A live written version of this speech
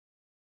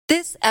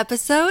This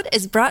episode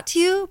is brought to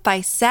you by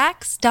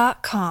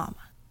Sax.com.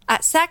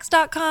 At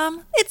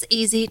Sax.com, it's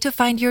easy to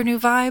find your new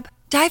vibe.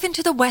 Dive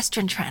into the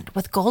Western trend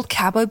with gold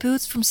cowboy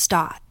boots from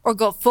Stott, or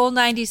go full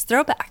 90s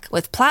throwback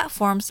with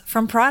platforms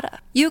from Prada.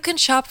 You can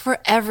shop for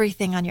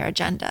everything on your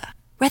agenda,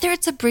 whether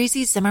it's a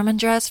breezy Zimmermann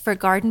dress for a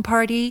garden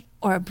party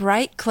or a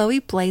bright Chloe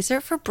blazer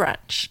for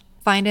brunch.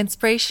 Find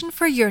inspiration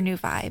for your new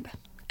vibe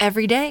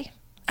every day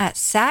at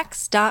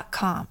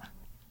Sax.com.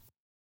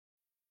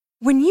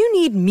 When you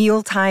need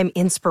mealtime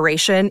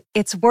inspiration,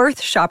 it's worth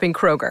shopping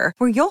Kroger,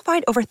 where you'll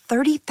find over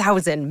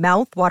 30,000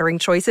 mouth-watering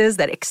choices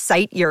that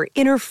excite your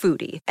inner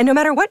foodie. And no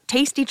matter what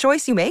tasty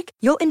choice you make,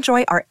 you'll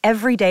enjoy our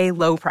everyday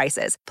low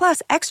prices,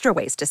 plus extra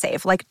ways to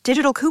save, like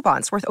digital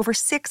coupons worth over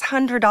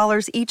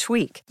 $600 each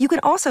week. You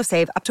can also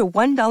save up to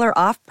 $1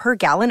 off per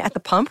gallon at the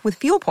pump with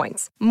fuel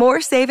points.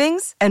 More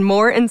savings and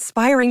more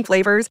inspiring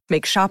flavors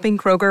make shopping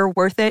Kroger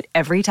worth it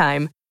every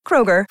time.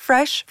 Kroger,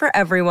 fresh for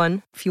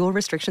everyone. Fuel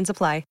restrictions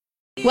apply.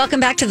 Welcome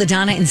back to the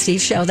Donna and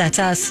Steve show. That's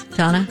us,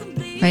 Donna,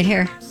 right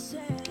here.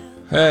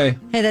 Hey.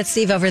 Hey, that's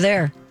Steve over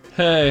there.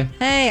 Hey.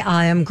 Hey,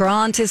 I am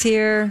Grant is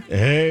here.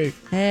 Hey.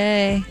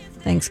 Hey.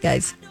 Thanks,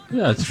 guys.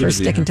 Yeah, it's for good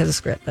sticking to the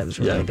script. That was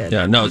really good.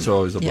 Yeah, no, it's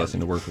always a blessing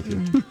to work with you.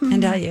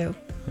 And you.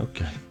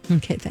 Okay.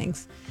 Okay,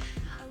 thanks.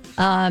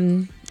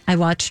 I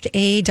watched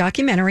a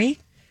documentary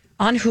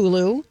on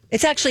Hulu.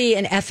 It's actually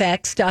an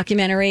FX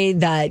documentary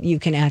that you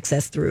can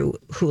access through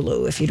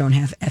Hulu if you don't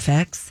have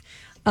FX.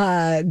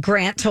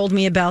 Grant told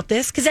me about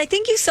this because I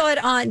think you saw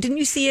it on, didn't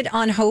you see it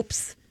on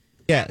Hope's?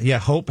 Yeah.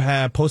 Hope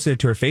posted it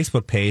to her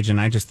Facebook page, and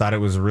I just thought it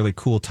was a really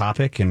cool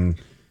topic, and I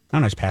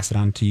don't know, just pass it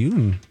on to you.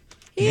 And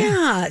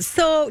yeah.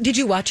 So, did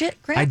you watch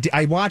it, Grant?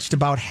 I watched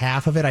about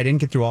half of it. I didn't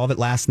get through all of it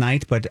last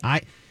night, but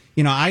I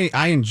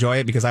enjoy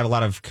it because I have a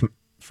lot of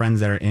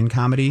friends that are in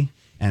comedy.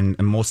 And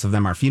most of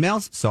them are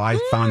females, so I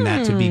found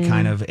that to be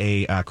kind of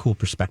a cool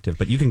perspective.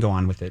 But you can go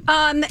on with it.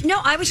 No,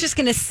 I was just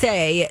going to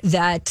say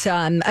that,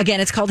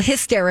 again, it's called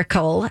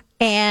Hysterical.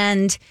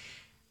 And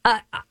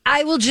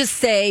I will just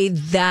say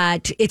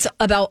that it's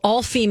about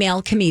all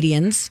female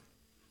comedians,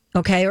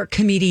 okay, or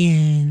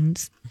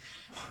comedians.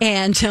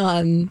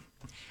 And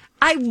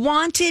I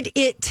wanted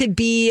it to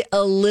be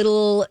a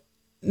little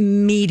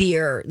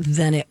meatier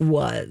than it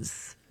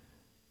was.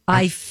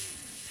 I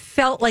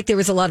felt like there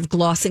was a lot of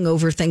glossing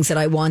over things that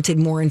I wanted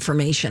more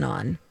information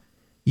on.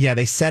 Yeah,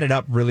 they set it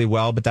up really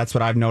well, but that's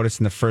what I've noticed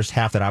in the first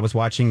half that I was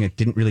watching. It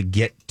didn't really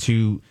get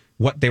to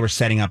what they were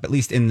setting up, at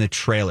least in the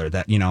trailer,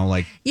 that,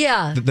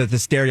 the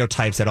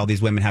stereotypes that all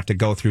these women have to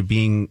go through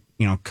being,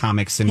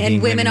 comics and being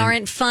women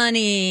aren't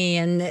funny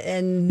and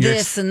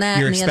this and that.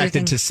 You're and the expected other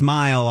thing. to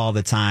smile all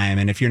the time.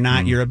 And if you're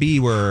not, you're a B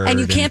word. And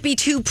you can't be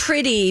too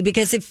pretty,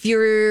 because if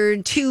you're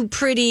too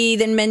pretty,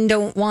 then men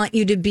don't want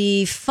you to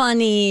be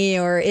funny.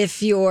 Or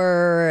if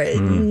you're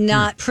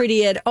not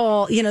pretty at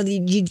all,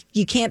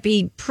 you can't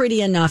be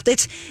pretty enough.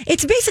 It's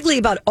basically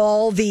about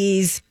all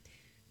these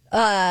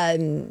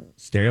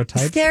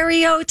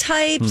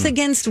stereotypes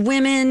against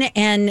women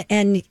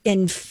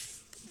and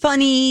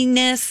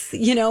funniness,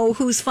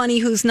 who's funny,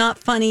 who's not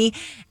funny.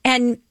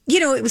 And,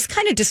 it was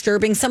kind of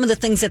disturbing. Some of the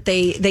things that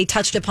they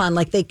touched upon,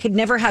 like they could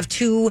never have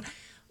two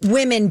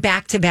women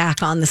back to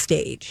back on the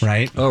stage.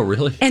 Right. Oh,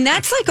 really? And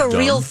that's like a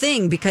real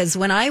thing, because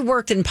when I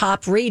worked in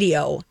pop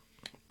radio,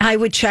 I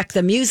would check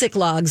the music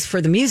logs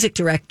for the music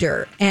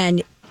director.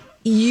 And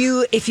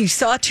if you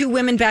saw two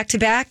women back to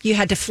back, you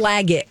had to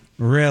flag it.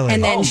 Really?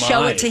 And then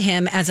show it to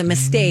him as a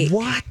mistake.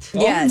 What?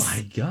 Yes. Oh,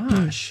 my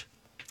gosh.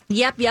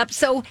 Yep.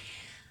 So,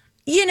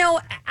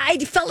 I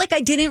felt like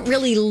I didn't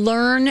really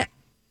learn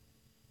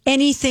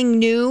anything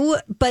new,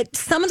 but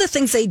some of the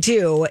things they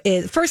do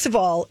is, first of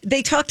all,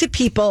 they talk to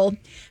people,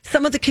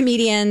 some of the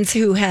comedians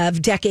who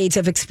have decades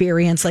of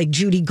experience, like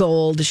Judy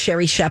Gold,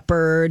 Sherry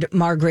Shepherd,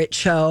 Margaret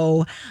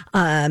Cho,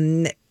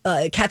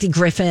 Kathy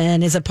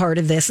Griffin is a part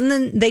of this. And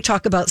then they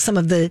talk about some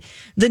of the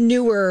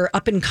newer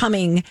up and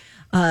coming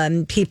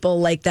people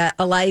like that.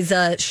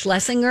 Eliza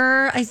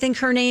Schlesinger, I think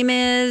her name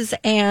is.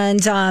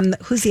 And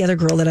who's the other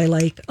girl that I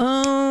like?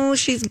 Oh,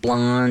 she's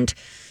blonde.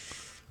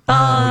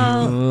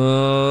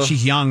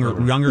 She's younger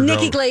girl.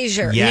 Nikki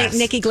Glazer. Yes.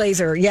 Nikki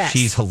Glazer, yes.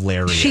 She's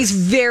hilarious. She's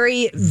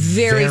very,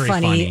 very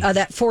funny.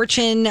 That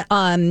Fortune,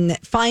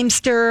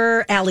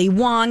 Feimster, Ali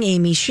Wong,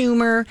 Amy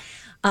Schumer,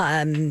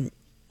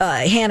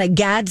 Hannah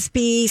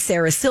Gadsby,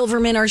 Sarah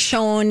Silverman are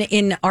shown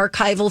in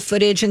archival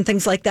footage and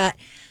things like that.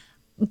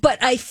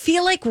 But I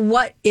feel like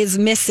what is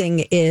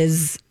missing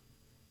is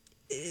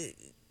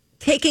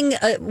taking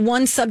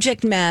one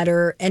subject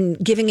matter and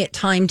giving it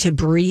time to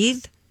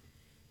breathe.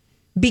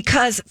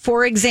 Because,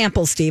 for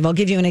example, Steve, I'll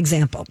give you an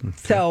example. Okay.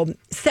 So,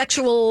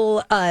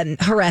 sexual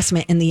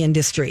harassment in the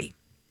industry.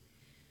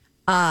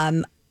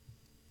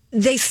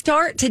 They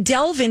start to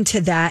delve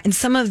into that and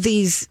some of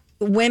these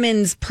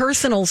women's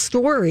personal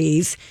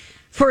stories.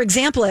 For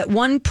example, at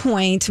one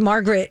point,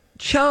 Margaret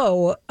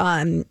Cho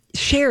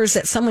shares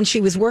that someone she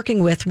was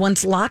working with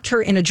once locked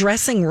her in a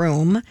dressing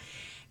room.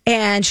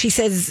 And she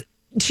says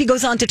she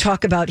goes on to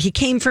talk about, he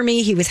came for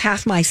me. He was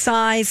half my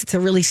size. It's a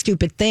really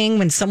stupid thing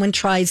when someone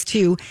tries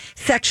to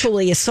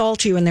sexually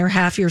assault you and they're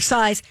half your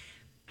size.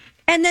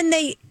 And then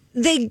they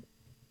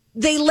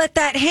let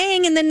that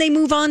hang and then they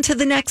move on to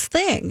the next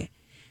thing.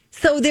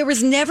 So there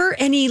was never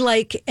any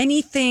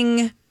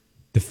anything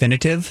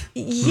definitive.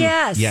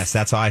 Yes. Yes,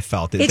 that's how I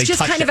felt. It's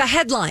just kind of a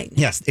headline.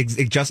 Yes,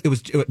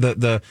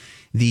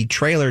 the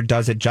trailer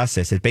does it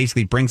justice. It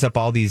basically brings up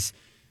all these,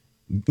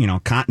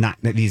 not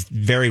these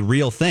very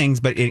real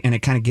things, but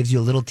it kind of gives you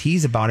a little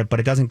tease about it,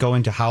 but it doesn't go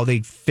into how they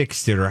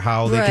fixed it or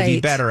how they could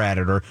be better at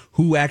it or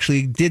who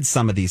actually did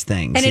some of these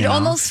things. And it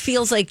almost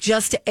feels like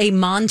just a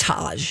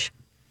montage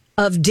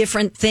of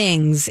different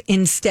things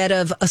instead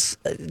of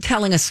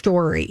telling a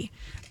story.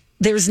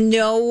 There's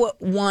no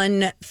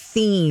one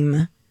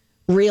theme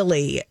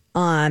really,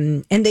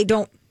 and they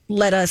don't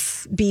let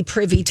us be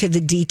privy to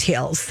the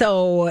details.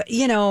 So,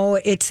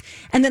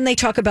 and then they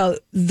talk about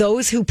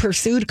those who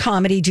pursued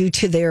comedy due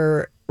to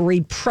their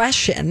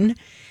repression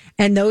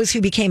and those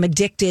who became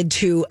addicted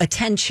to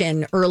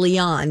attention early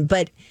on.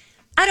 But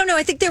I don't know.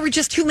 I think there were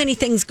just too many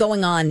things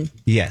going on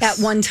at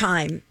one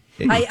time.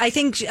 I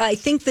think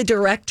the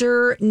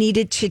director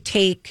needed to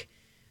take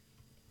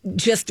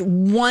just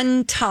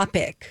one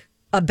topic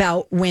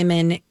about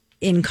women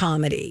in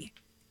comedy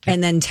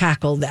and then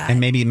tackle that. And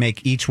maybe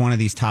make each one of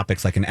these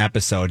topics like an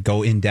episode,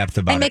 go in depth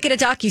about it. And make it a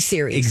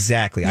docuseries.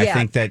 Exactly. Yeah. I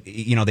think that,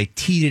 they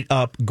teed it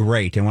up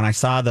great. And when I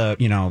saw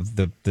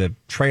the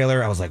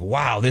trailer, I was like,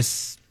 wow,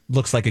 this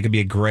looks like it could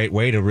be a great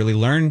way to really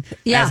learn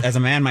as a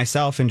man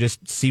myself and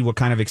just see what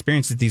kind of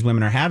experiences these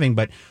women are having.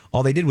 But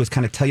all they did was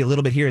kind of tell you a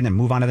little bit here and then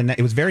move on to the next.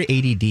 It was very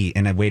ADD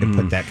in a way to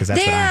put that because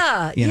that's what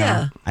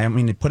I don't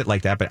mean to put it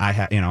like that, but I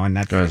have, and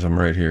that's. Guys, I'm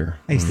right here.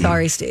 Hey, Steve.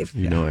 Sorry, Steve.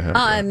 You know I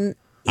have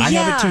I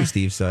have it too,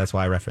 Steve, so that's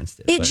why I referenced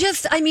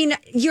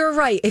it. You're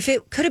right. If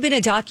it could have been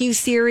a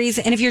docuseries,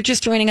 and if you're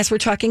just joining us, we're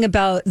talking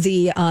about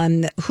the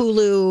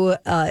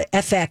Hulu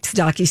FX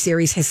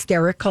docuseries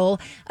Hysterical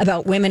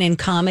about women in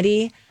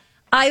comedy.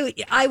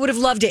 I would have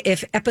loved it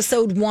if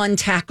episode 1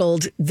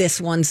 tackled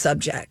this one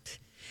subject,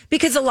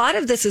 because a lot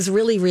of this is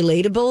really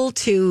relatable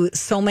to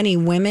so many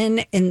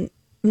women, and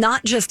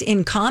not just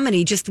in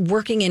comedy, just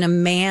working in a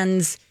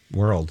man's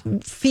world.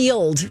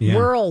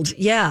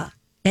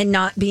 And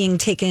not being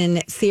taken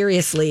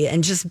seriously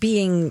and just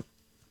being,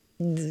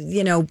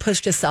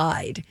 pushed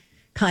aside,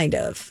 kind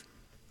of,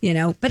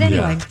 But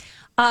anyway,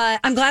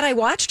 I'm glad I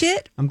watched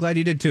it. I'm glad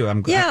you did too.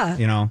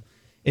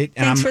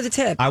 Thanks for the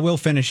tip. I will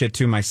finish it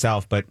too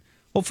myself, but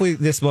hopefully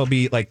this will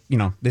be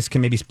this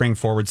can maybe spring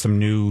forward some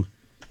new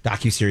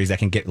docuseries that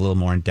can get a little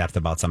more in depth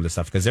about some of the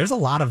stuff, because there's a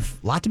lot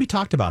to be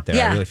talked about there.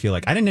 Yeah. I really feel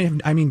like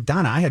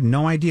Donna, I had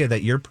no idea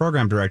that your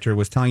program director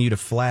was telling you to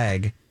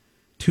flag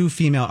 2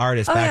 female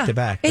artists back to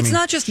back. It's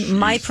not just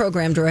my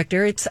program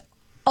director; it's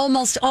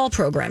almost all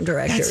program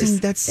directors.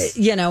 That's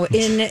in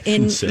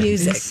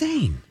music.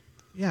 Insane.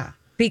 Yeah.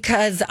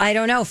 Because I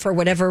don't know, for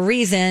whatever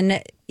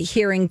reason,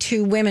 hearing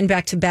 2 women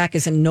back to back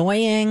is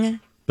annoying.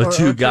 But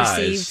 2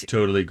 guys,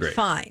 totally great.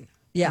 Fine.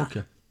 Yeah.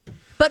 Okay.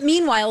 But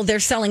meanwhile, they're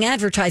selling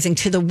advertising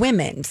to the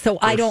women, so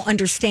I don't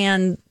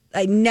understand.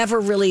 I never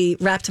really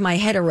wrapped my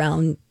head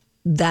around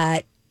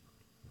that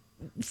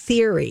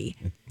theory.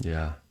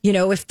 Yeah.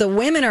 If the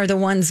women are the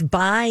ones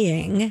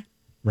buying,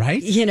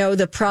 right?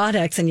 The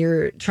products, and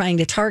you're trying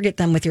to target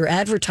them with your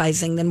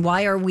advertising, then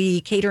why are we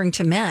catering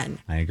to men?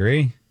 I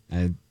agree.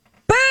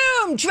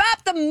 Boom!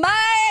 Drop the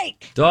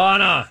mic!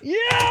 Donna!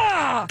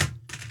 Yeah!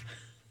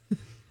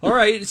 All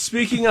right.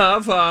 Speaking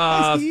of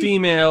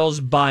females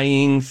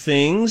buying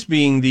things,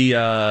 being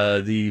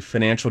the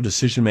financial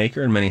decision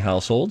maker in many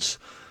households,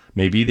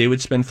 maybe they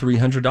would spend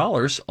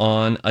 $300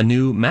 on a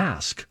new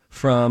mask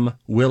from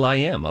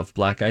will.i.am of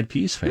Black Eyed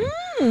Peas fame.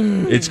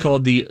 It's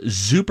called the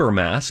Zuper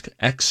Mask,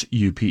 Xupermask.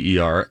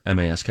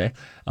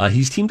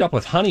 He's teamed up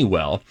with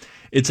Honeywell.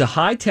 It's a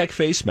high-tech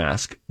face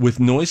mask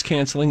with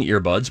noise-canceling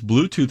earbuds,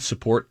 Bluetooth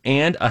support,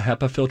 and a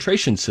HEPA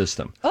filtration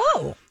system.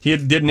 Oh! He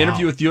did an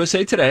interview with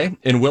USA Today,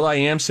 and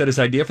will.i.am said his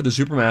idea for the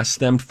Zuper Mask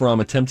stemmed from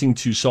attempting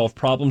to solve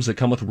problems that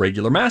come with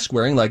regular mask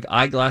wearing, like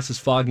eyeglasses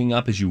fogging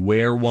up as you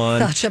wear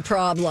one. Such a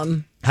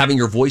problem. Having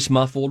your voice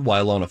muffled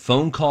while on a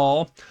phone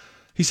call.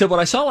 He said, what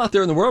I saw out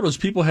there in the world was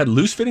people had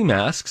loose-fitting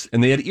masks,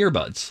 and they had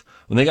earbuds.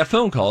 When they got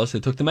phone calls, they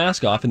took the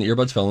mask off, and the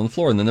earbuds fell on the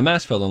floor, and then the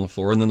mask fell on the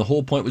floor, and then the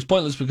whole point was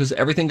pointless because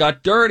everything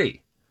got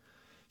dirty.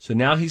 So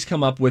now he's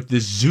come up with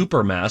this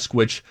Zuper Mask,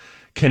 which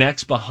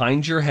connects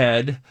behind your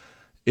head.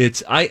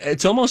 It's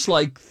almost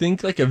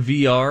think like a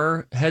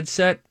VR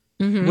headset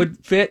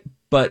would fit,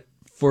 but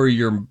for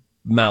your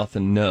mouth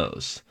and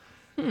nose.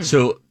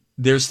 So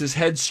there's this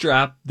head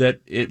strap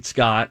that it's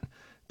got.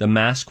 The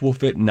mask will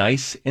fit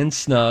nice and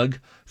snug.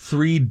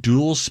 3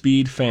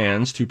 dual-speed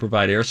fans to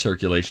provide air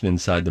circulation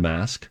inside the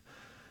mask.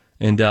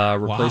 And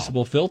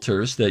replaceable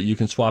filters that you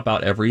can swap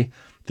out every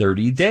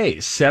 30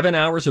 days. 7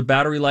 hours of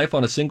battery life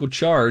on a single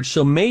charge.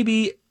 So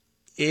maybe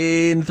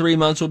in 3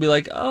 months we'll be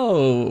like,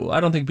 oh, I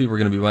don't think people are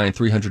going to be buying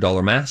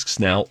 $300 masks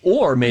now.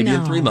 Or maybe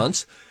in 3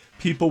 months,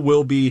 people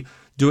will be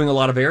doing a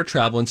lot of air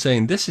travel and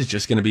saying, this is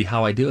just going to be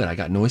how I do it. I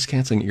got noise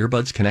canceling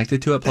earbuds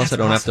connected to it. Plus, I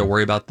don't have to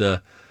worry about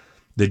the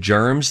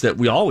germs that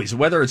we always,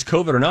 whether it's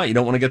COVID or not, you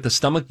don't want to get the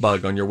stomach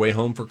bug on your way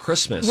home for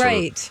Christmas.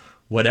 Right. Or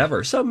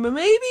whatever. So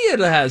maybe it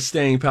has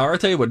staying power. I'll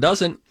tell you what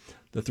doesn't.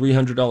 The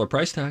 $300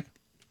 price tag.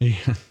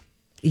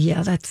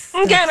 Yeah, that's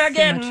Can I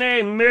get an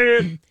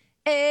amen?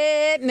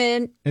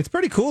 Amen. It's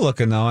pretty cool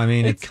looking, though. I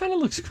mean, It kind of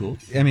looks cool.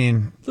 I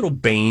mean, Little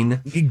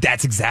Bane.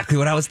 that's exactly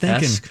what I was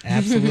thinking. Esque.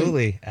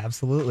 Absolutely.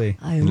 Absolutely.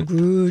 I am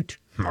Groot.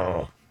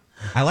 Oh.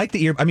 I like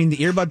the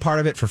earbud part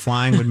of it for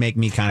flying would make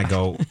me kind of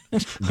go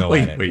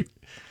at it. Wait.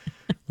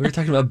 We were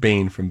talking about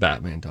Bane from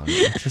Batman, Don.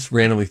 Just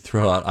randomly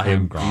throw out I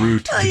am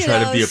Groot and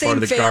try to be a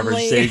part of the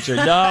conversation.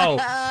 No.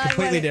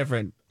 Completely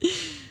different.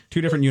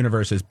 Two different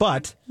universes,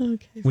 but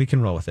we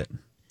can roll with it.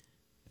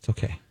 It's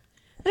okay.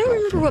 I don't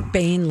remember what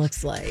Bane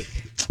looks like.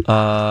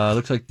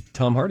 Looks like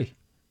Tom Hardy.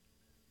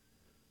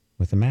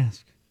 With a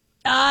mask.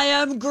 I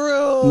am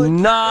Groot.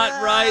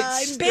 Not right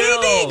I'm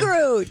still. Baby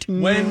Groot.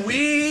 When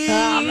we...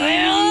 Oh,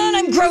 man,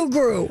 I'm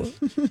Grogu.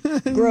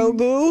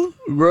 Grogu.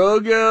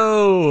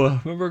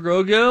 Grogu. Remember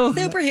Grogu?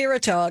 Superhero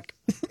talk.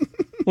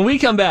 When we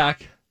come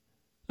back,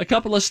 a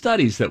couple of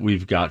studies that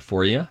we've got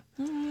for you.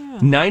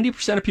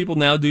 90% of people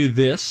now do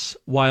this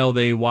while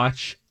they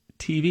watch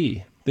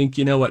TV. Think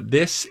you know what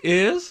this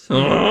is?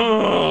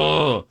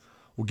 Oh.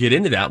 We'll get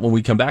into that when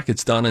we come back.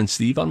 It's Donna and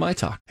Steve on My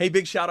Talk. Hey,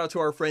 big shout out to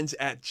our friends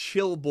at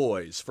Chill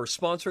Boys for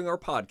sponsoring our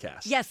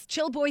podcast. Yes,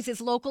 Chill Boys is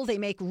local. They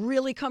make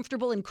really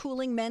comfortable and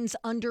cooling men's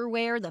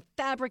underwear. The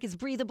fabric is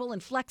breathable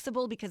and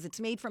flexible because it's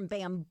made from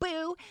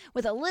bamboo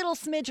with a little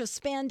smidge of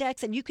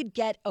spandex, and you could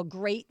get a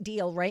great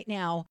deal right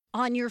now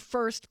on your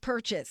first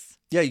purchase.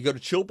 Yeah, you go to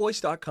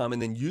chillboys.com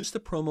and then use the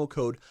promo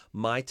code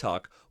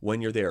MyTalk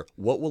when you're there.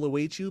 What will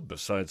await you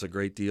besides a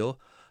great deal?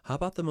 How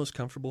about the most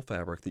comfortable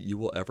fabric that you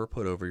will ever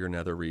put over your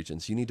nether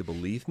regions? You need to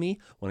believe me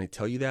when I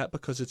tell you that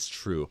because it's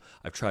true.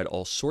 I've tried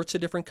all sorts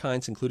of different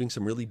kinds, including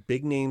some really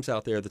big names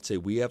out there that say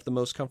we have the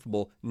most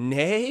comfortable.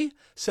 Nay,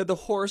 said the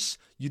horse,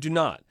 you do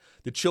not.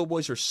 The Chill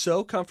Boys are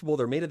so comfortable.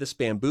 They're made of this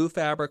bamboo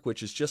fabric,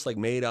 which is just like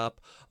made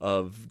up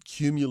of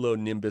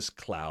cumulonimbus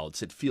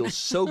clouds. It feels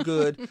so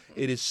good.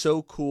 It is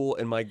so cool.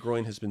 And my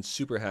groin has been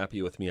super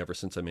happy with me ever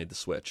since I made the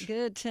switch.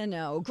 Good to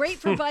know. Great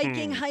for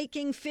biking,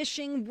 hiking,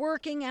 fishing,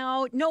 working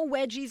out. No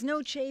wedgies,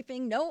 no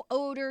chafing, no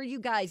odor. You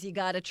guys, you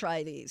got to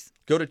try these.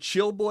 Go to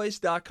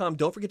chillboys.com.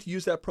 Don't forget to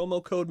use that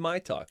promo code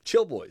MyTalk.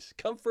 Chill Boys,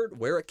 comfort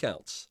where it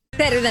counts.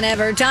 Better than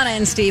ever. Donna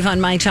and Steve on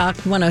My Talk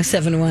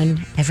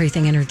 107.1.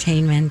 Everything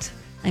Entertainment.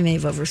 I may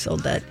have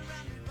oversold that.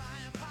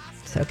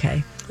 It's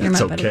okay. It's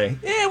okay.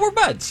 Yeah, we're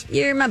buds.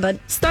 You're my bud.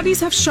 Studies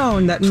have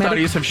shown that the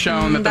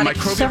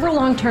microbial... Several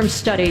long-term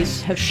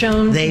studies have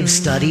shown... They've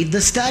studied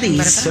the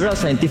studies. Several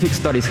scientific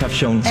studies have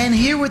shown... And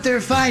here with their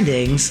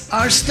findings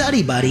are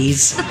study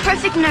buddies... The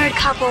perfect nerd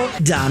couple.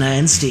 Donna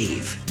and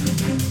Steve.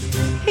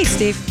 Hey,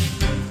 Steve.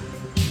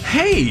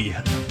 Hey,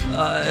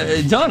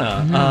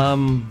 Donna.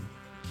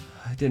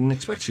 I didn't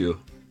expect you.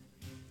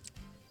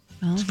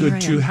 Well, it's good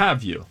to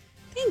have you.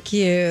 Thank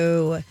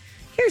you.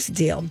 Here's the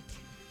deal.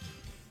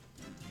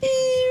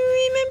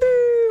 Remember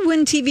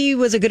when TV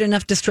was a good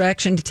enough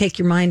distraction to take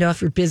your mind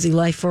off your busy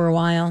life for a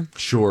while?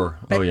 Sure.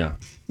 But yeah.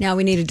 Now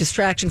we need a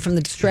distraction from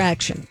the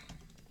distraction,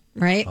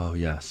 right? Oh,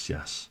 yes.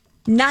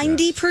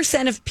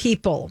 90% of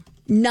people,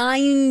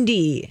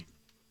 90,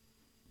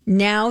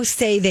 now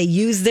say they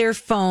use their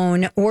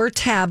phone or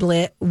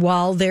tablet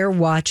while they're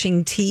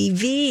watching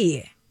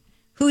TV.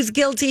 Who's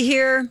guilty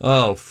here?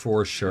 Oh,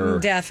 for sure.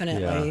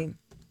 Definitely. Yeah.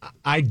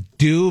 I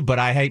do, but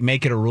I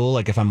make it a rule.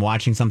 Like if I'm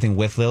watching something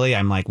with Lily,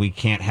 I'm like, we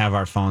can't have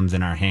our phones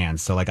in our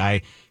hands. So like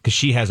because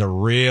she has a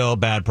real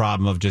bad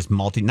problem of just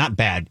not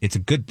bad. It's a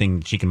good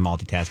thing she can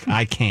multitask.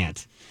 I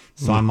can't.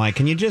 So I'm like,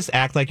 can you just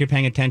act like you're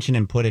paying attention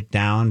and put it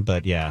down?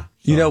 But yeah.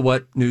 So. You know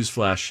what?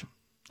 Newsflash.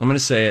 I'm going to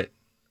say it.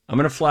 I'm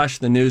going to flash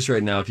the news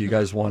right now if you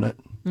guys want it.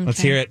 Okay. Let's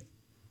hear it.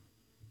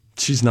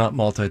 She's not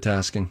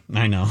multitasking.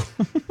 I know.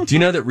 Do you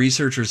know that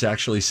researchers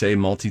actually say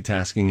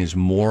multitasking is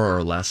more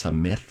or less a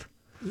myth?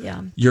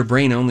 Yeah. Your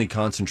brain only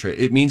concentrates.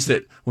 It means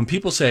that when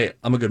people say,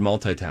 I'm a good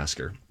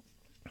multitasker,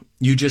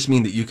 you just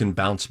mean that you can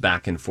bounce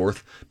back and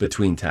forth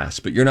between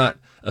tasks, but you're not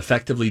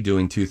effectively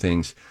doing two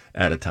things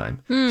at a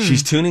time.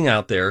 She's tuning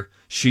out there.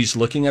 She's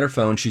looking at her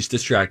phone. She's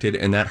distracted,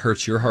 and that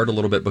hurts your heart a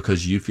little bit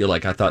because you feel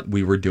like, I thought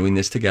we were doing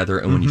this together.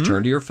 And when you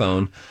turn to your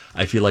phone,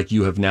 I feel like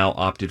you have now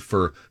opted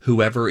for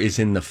whoever is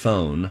in the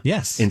phone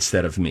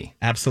instead of me.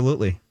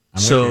 Absolutely.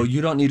 So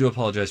you don't need to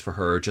apologize for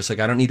her, just like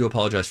I don't need to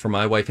apologize for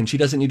my wife, and she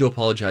doesn't need to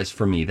apologize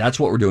for me. That's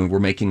what we're doing. We're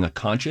making a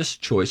conscious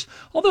choice,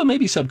 although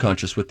maybe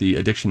subconscious with the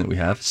addiction that we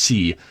have.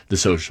 See The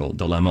Social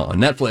Dilemma on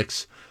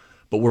Netflix.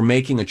 But we're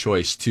making a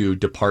choice to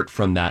depart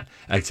from that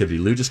activity.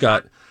 Lou just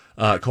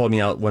called me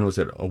out, when was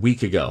it? A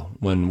week ago,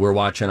 when we're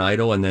watching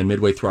Idol, and then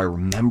midway through I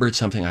remembered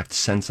something. I have to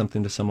send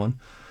something to someone.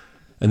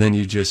 And then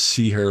you just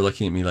see her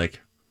looking at me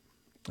like,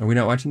 are we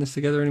not watching this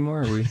together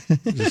anymore? Is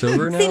this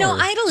over now?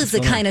 Idol is the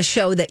kind of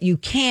show that you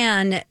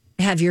can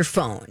have your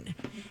phone.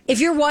 If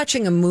you're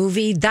watching a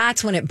movie,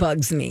 that's when it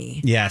bugs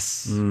me.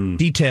 Yes.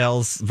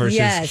 Details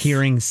versus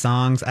hearing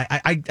songs.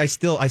 I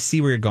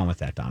see where you're going with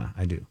that, Donna.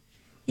 I do.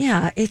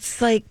 Yeah,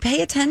 it's like,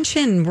 pay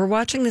attention. We're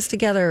watching this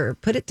together.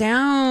 Put it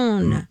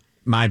down.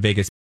 My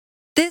biggest.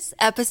 This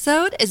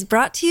episode is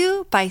brought to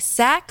you by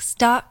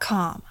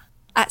Sax.com.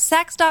 At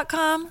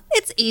Sax.com,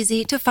 it's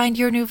easy to find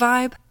your new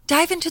vibe.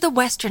 Dive into the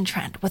Western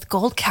trend with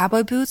gold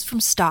cowboy boots from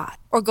Stott,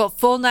 or go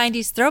full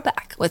 90s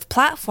throwback with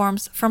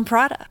platforms from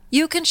Prada.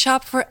 You can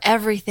shop for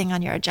everything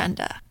on your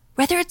agenda,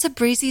 whether it's a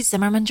breezy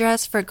Zimmermann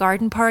dress for a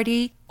garden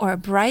party or a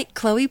bright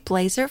Chloe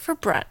blazer for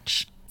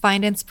brunch.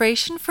 Find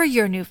inspiration for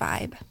your new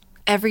vibe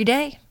every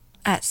day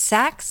at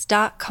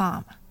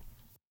Sax.com.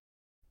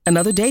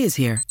 Another day is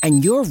here,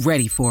 and you're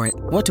ready for it.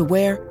 What to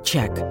wear?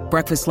 Check.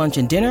 Breakfast, lunch,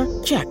 and dinner?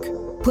 Check.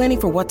 Planning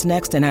for what's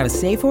next and how to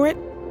save for it?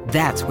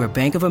 That's where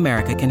Bank of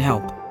America can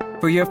help.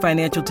 For your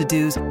financial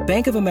to-dos,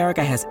 Bank of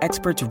America has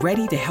experts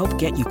ready to help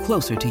get you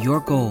closer to your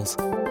goals.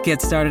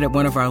 Get started at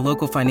one of our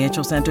local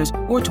financial centers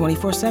or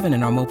 24/7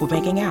 in our mobile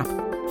banking app.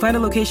 Find a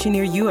location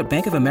near you at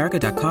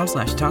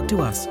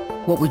bankofamerica.com/talktous.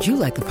 What would you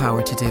like the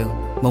power to do?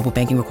 Mobile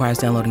banking requires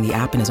downloading the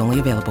app and is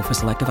only available for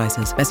select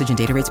devices. Message and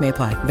data rates may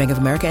apply. Bank of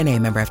America N.A.,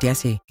 member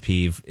FDIC.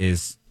 Peeve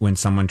is when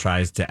someone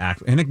tries to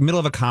act in the middle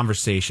of a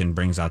conversation,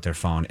 brings out their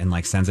phone and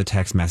like sends a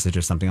text message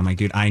or something. I'm like,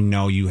 dude, I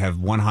know you have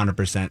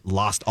 100%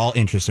 lost all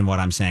interest in what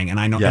I'm saying. And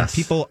I know and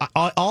people,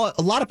 a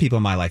lot of people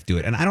in my life do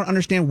it. And I don't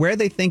understand where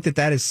they think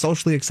that is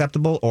socially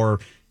acceptable or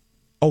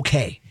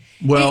okay.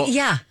 Well,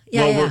 yeah.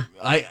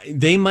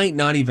 They might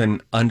not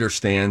even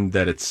understand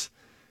that it's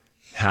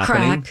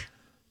happening. Crack.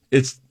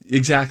 It's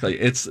exactly.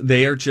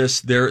 They are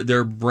just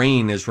their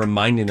brain is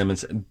reminding them and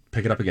saying,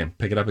 pick it up again,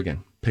 pick it up again,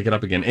 pick it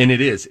up again, and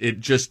it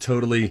just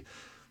totally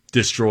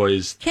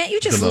destroys. Can't you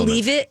just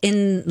leave it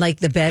in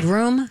like the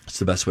bedroom? It's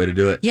the best way to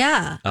do it.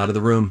 Yeah, out of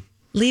the room.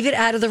 Leave it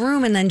out of the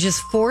room, and then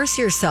just force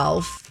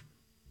yourself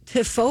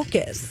to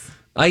focus.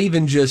 I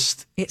even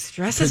just it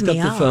stresses picked me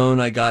up out. the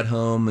phone. I got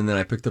home, and then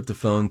I picked up the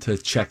phone to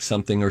check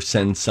something or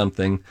send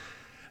something,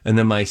 and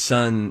then my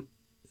son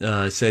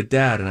said,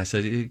 "Dad," and I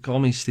said, "Call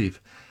me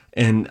Steve."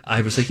 And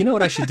I was like, you know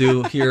what I should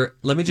do here?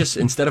 Let me just,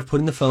 instead of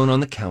putting the phone on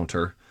the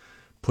counter,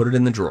 put it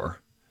in the drawer.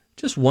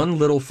 Just one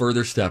little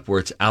further step where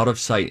it's out of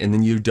sight, and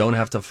then you don't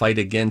have to fight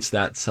against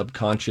that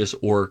subconscious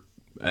or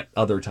at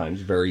other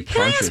times very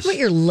Can conscious I ask what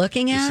you're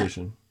looking at?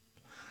 decision.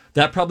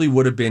 That probably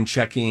would have been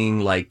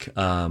checking like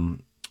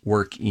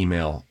work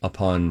email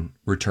upon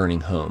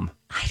returning home.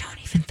 I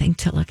don't even think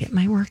to look at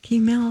my work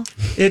email.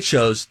 It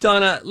shows.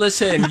 Donna,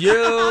 listen, you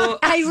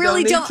I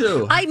really don't. Need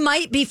to. I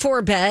might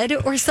before bed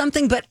or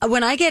something, but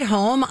when I get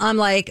home, I'm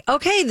like,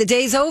 okay, the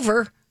day's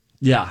over.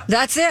 Yeah.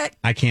 That's it.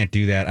 I can't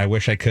do that. I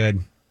wish I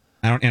could.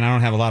 I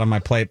don't have a lot on my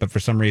plate, but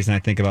for some reason I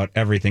think about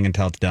everything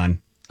until it's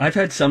done. I've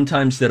had some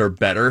times that are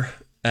better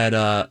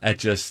at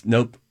just,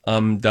 nope,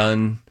 I'm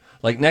done.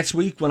 Like next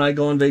week when I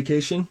go on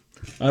vacation,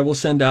 I will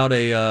send out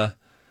an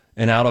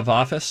out of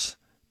office,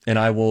 and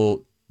I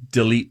will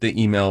delete the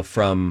email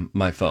from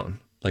my phone.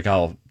 Like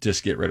I'll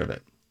just get rid of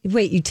it.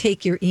 Wait, you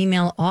take your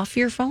email off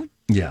your phone?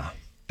 Yeah.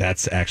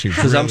 That's actually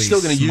because really I'm still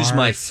going to use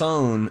my smart.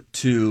 phone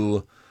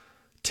to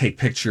take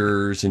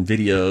pictures and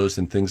videos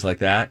and things like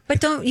that. But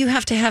don't you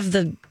have to have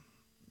the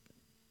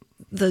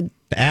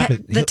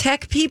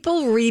tech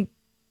people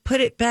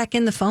put it back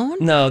in the phone?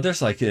 No,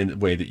 there's like a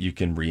way that you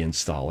can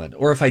reinstall it.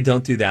 Or if I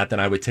don't do that, then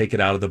I would take it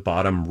out of the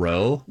bottom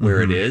row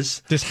where it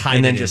is. Just hide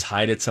and then it. just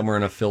hide it somewhere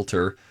in a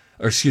filter,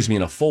 or excuse me,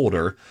 in a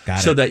folder,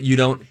 so that you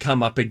don't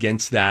come up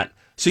against that.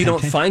 So you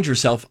don't find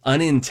yourself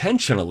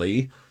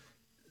unintentionally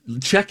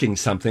checking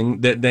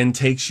something that then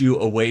takes you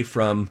away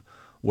from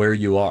where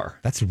you are.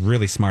 That's a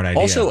really smart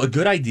idea. Also, a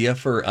good idea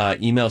for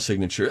email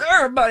signature.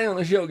 Everybody on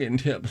the show getting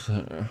tips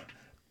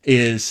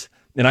is,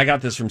 and I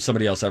got this from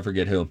somebody else, I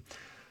forget who.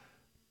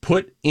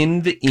 Put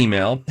in the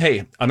email, hey,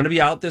 I'm going to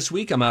be out this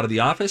week. I'm out of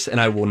the office,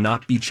 and I will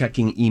not be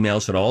checking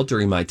emails at all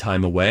during my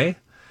time away.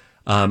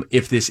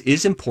 If this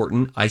is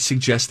important, I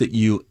suggest that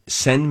you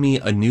send me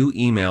a new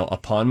email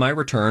upon my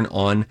return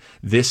on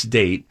this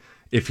date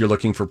if you're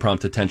looking for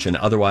prompt attention.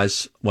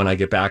 Otherwise, when I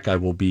get back, I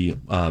will be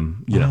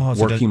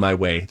working my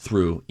way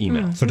through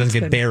email. So it doesn't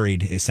get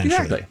buried,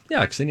 essentially. Exactly.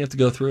 Yeah, because then you have to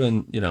go through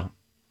and,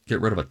 get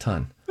rid of a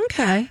ton.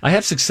 Okay. I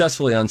have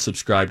successfully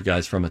unsubscribed,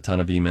 guys, from a ton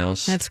of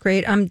emails. That's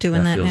great. I'm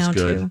doing that now,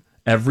 too.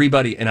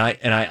 Everybody, and I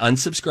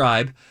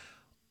unsubscribe,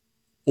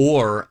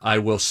 or I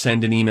will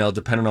send an email,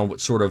 depending on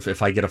what sort of,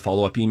 if I get a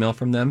follow-up email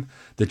from them,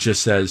 that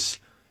just says,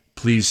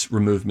 please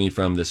remove me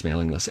from this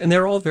mailing list. And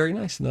they're all very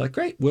nice. And they're like,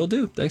 great, will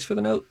do. Thanks for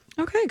the note.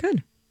 Okay,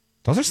 good.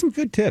 Those are some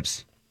good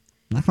tips.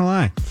 Not gonna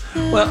lie.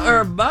 Well,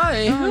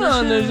 everybody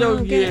on the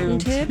show getting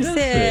tipsy.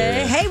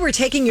 Hey, we're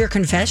taking your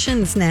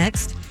confessions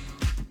next.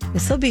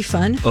 This will be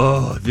fun.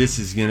 Oh, this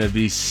is going to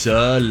be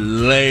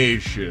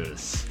salacious.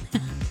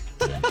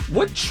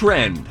 What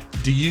trend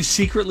do you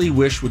secretly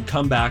wish would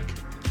come back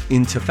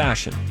into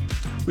fashion?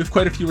 We have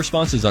quite a few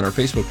responses on our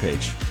Facebook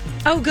page.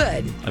 Oh,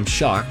 good. I'm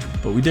shocked,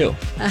 but we do.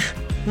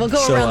 We'll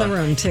go around the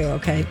room, too,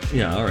 okay?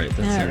 Yeah, all right.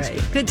 That sounds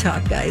good. Good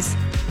talk, guys.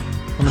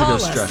 I'm going to go Call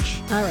us.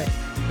 stretch. All right.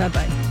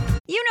 Bye-bye.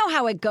 You know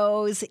how it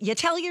goes. You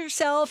tell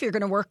yourself you're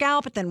going to work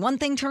out, but then one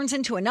thing turns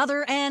into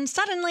another, and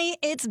suddenly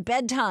it's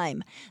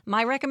bedtime.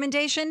 My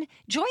recommendation?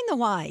 Join the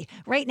Y.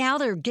 Right now,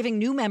 they're giving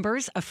new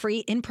members a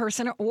free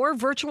in-person or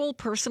virtual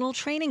personal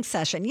training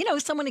session. You know,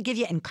 someone to give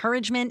you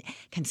encouragement,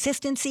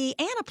 consistency,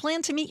 and a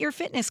plan to meet your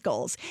fitness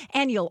goals.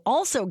 And you'll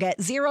also get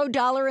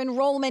 $0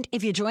 enrollment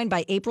if you join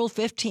by April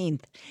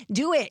 15th.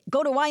 Do it.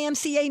 Go to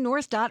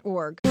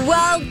ymcanorth.org.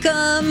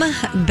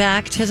 Welcome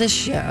back to the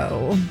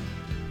show.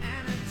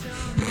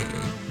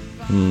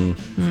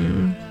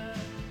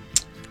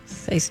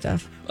 Say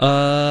stuff.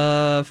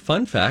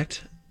 Fun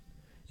fact.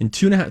 In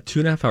two and a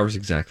half hours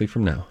exactly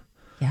from now,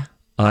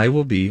 I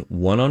will be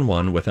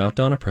one-on-one without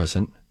Donna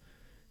present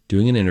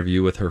doing an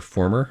interview with her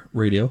former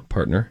radio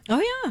partner.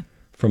 Oh, yeah.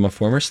 From a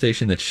former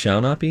station that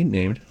shall not be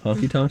named,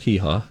 Honky Tonk Hee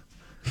Haw.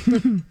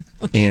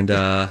 And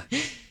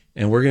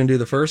we're going to do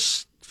the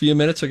first few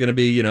minutes are going to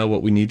be, you know,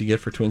 what we need to get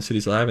for Twin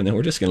Cities Live, and then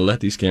we're just going to let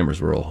these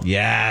cameras roll.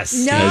 Yes.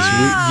 No.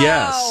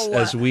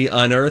 As we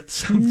unearth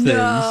some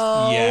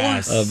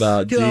things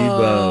about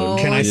D-Bone.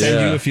 Can I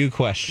send you a few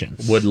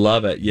questions? Would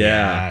love it,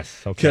 yeah.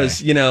 Yes, okay.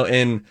 Because, you know,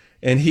 and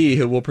he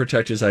who will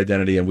protect his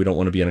identity, and we don't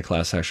want to be in a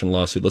class action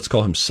lawsuit, let's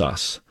call him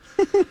Sus.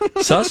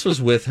 Sus was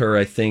with her,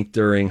 I think,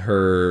 during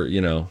her,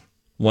 you know,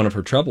 one of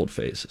her troubled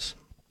phases.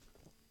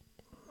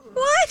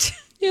 What?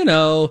 You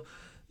know,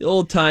 the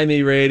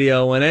old-timey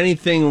radio, when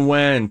anything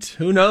went.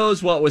 Who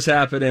knows what was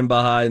happening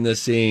behind the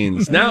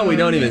scenes? Now we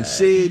don't even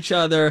see each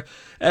other.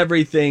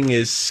 Everything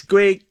is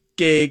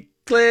squeaky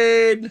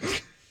clean.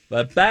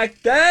 But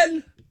back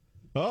then,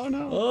 oh,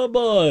 no. Oh,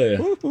 boy.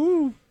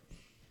 Woo-hoo.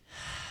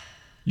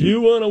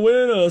 You want to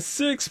win a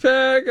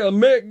 6-pack of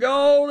Mick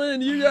Golden?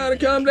 You got to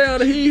come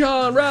down to Hee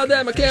Haw and ride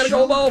that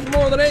mechanical ball for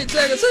more than 8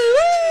 seconds.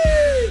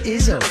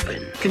 Is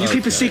open. Can you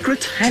keep a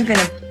secret? I've been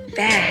a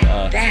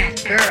bad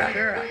girl.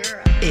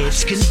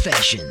 It's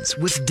Confessions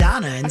with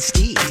Donna and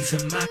Steve. These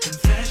are my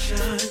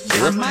confessions.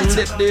 On my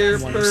top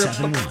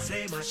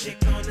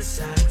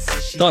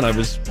 107.1. Dawn,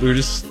 we were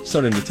just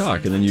starting to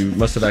talk, and then you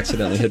must have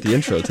accidentally hit the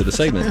intro to the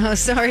segment. Oh,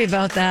 sorry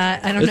about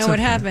that. I don't know what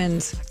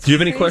happened. Do you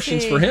have any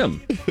questions for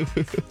him?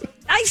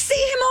 I see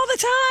him all the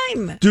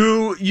time.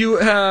 Do you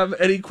have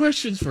any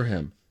questions for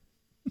him?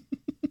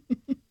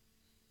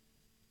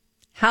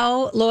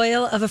 How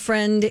loyal of a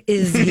friend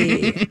is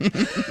he?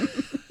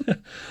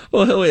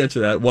 Well, he'll answer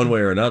that one way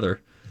or another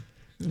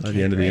by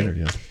the end of the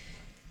interview.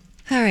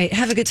 All right.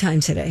 Have a good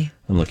time today.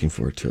 I'm looking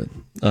forward to it.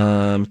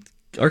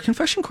 Our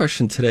confession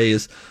question today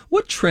is,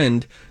 what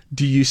trend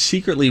do you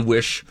secretly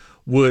wish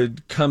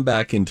would come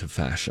back into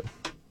fashion?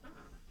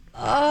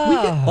 Oh. We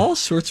get all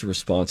sorts of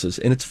responses,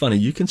 and it's funny.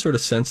 You can sort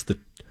of sense the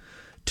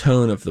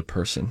tone of the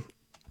person.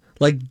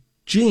 Like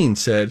Jean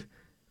said,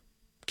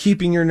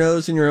 keeping your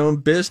nose in your own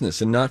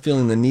business and not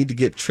feeling the need to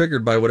get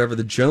triggered by whatever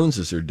the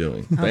Joneses are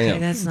doing. Okay, Bam.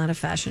 that's not a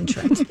fashion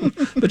trend.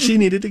 But she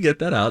needed to get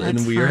that out, That's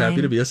and we are happy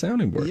fine. to be a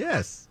sounding board.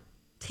 Yes.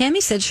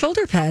 Tammy said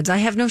shoulder pads. I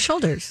have no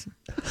shoulders.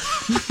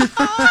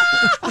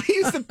 I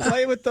used to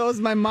play with those.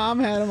 My mom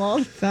had them all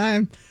the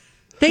time.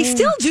 They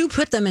still do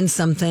put them in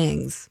some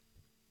things.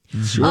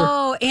 Sure.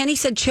 Oh, Annie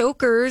said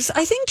chokers.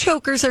 I think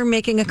chokers are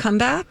making a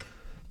comeback.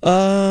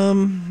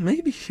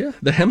 Maybe, yeah.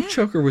 The hemp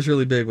choker was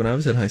really big when I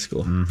was in high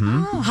school.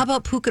 Mm-hmm. Oh, how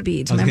about puka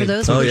beads? Remember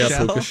those? Oh, yeah,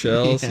 puka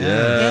shells.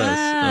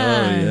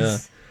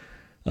 Yes.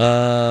 Oh,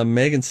 yeah.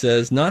 Megan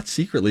says, not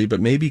secretly,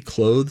 but maybe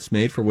clothes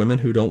made for women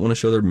who don't want to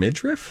show their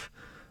midriff.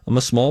 I'm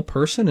a small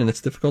person, and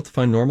it's difficult to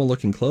find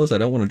normal-looking clothes. I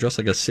don't want to dress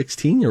like a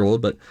 16-year-old,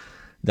 but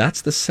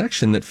that's the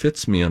section that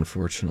fits me,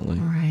 unfortunately.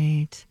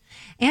 Right.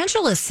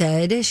 Angela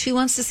said she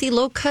wants to see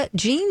low-cut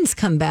jeans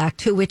come back,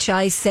 to which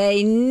I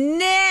say,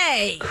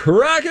 nay.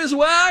 Crack is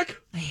whack.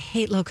 I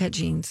hate low-cut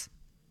jeans.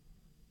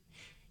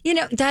 You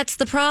know, that's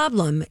the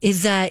problem,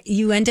 is that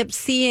you end up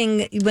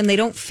seeing, when they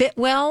don't fit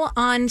well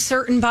on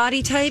certain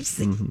body types,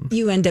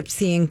 you end up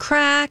seeing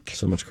crack.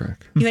 So much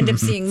crack. You end up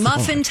seeing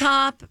muffin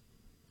top.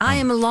 I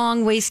am a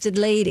long-waisted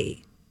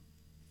lady.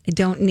 I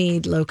don't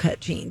need low-cut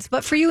jeans.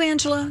 But for you,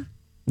 Angela,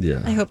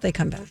 yeah, I hope they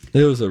come back.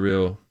 It was a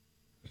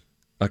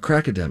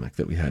crackademic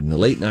that we had in the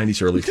late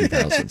 90s, early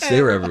 2000s.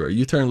 They were everywhere.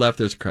 You turn left,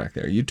 there's a crack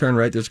there. You turn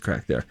right, there's a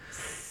crack there.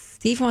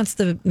 Steve wants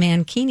the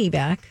mankini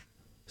back.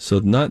 So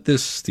not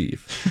this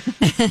Steve.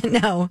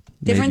 No,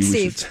 different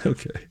Maybe Steve.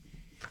 Okay.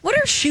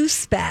 What are shoe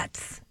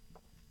spats?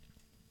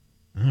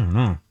 I don't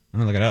know. I'm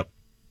going to look it up.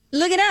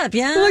 Look it up,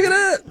 yeah? Look at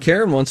that.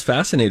 Karen wants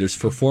fascinators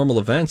for formal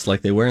events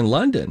like they wear in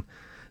London.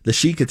 The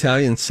chic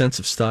Italian sense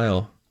of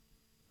style.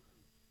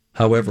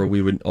 However,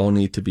 we would all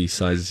need to be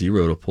size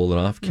 0 to pull it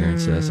off, Karen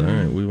says. All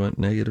right, we went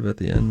negative at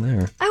the end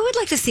there. I would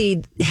like to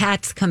see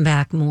hats come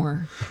back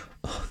more.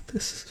 Oh,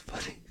 this is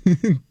funny.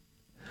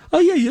 Oh,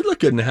 yeah, you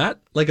look good in a hat,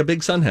 like a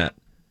big sun hat.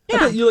 Yeah. I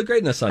bet you look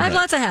great in a sun I hat.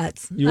 have lots of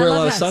hats. You wear a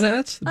lot of sun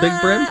hats? The big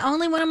brim?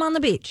 Only when I'm on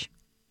the beach.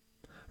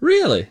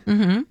 Really?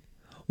 Mm-hmm.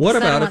 What I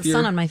about don't if want you're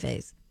sun on my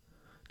face?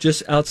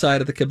 just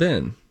outside of the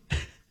cabin?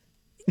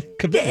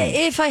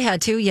 If I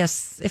had to,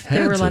 yes. If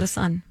there were a lot of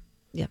sun.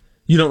 Yeah.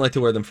 You don't like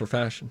to wear them for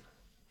fashion?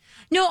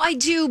 No, I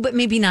do, but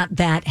maybe not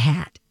that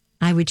hat.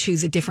 I would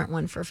choose a different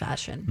one for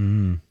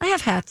fashion. I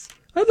have hats.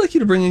 I'd like you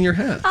to bring in your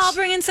hats. I'll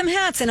bring in some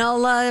hats, and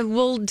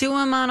we'll do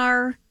them on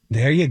our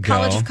there you go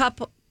College of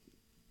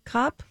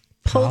Cop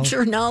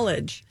Poultry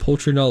Knowledge.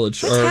 Poultry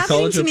Knowledge. What's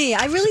happening to me?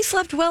 I really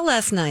slept well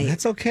last night.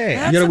 That's okay.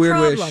 That's you got a weird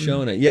problem. way of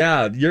showing it.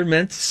 Yeah, you're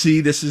meant to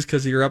see. This is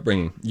because of your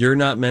upbringing. You're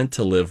not meant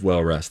to live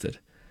well rested.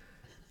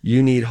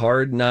 You need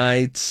hard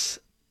nights,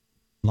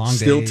 long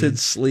stilted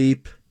days.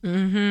 Sleep.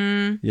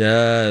 Mm-hmm.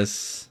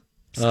 Yes.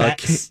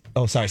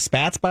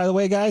 Spats, by the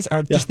way, guys,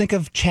 just think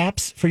of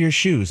chaps for your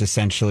shoes,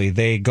 essentially.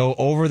 They go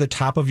over the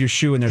top of your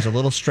shoe, and there's a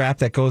little strap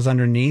that goes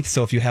underneath.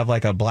 So if you have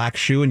like a black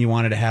shoe and you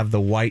wanted to have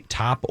the white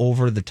top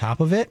over the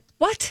top of it.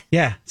 What?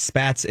 Yeah,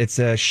 spats. It's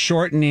a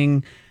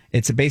shortening.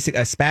 It's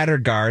a spatter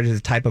guard is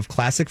a type of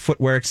classic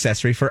footwear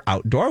accessory for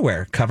outdoor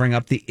wear, covering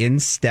up the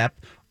instep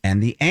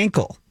and the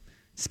ankle.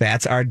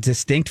 Spats are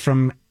distinct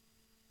from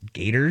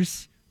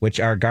gaiters,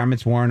 which are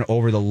garments worn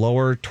over the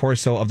lower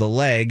torso of the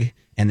leg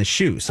and the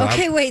shoe. So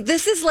wait.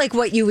 This is like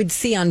what you would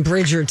see on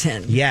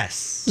Bridgerton.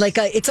 Yes.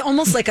 It's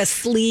almost like a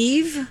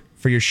sleeve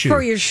for your shoe.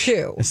 For your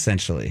shoe.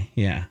 Essentially,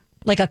 yeah.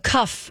 Like a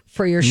cuff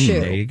for your shoe.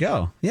 There you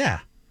go.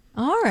 Yeah.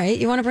 All right.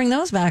 You want to bring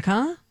those back,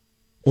 huh?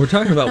 We're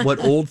talking about what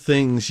old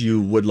things you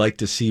would like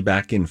to see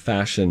back in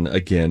fashion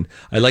again.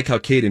 I like how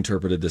Kate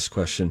interpreted this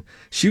question.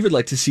 She would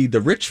like to see the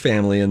rich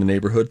family in the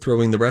neighborhood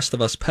throwing the rest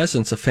of us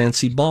peasants a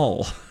fancy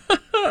ball.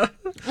 Oh,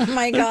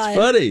 my God. That's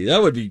funny.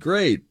 That would be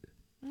great.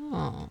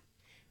 Oh.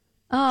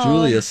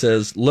 Julia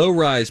says,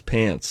 low-rise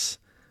pants.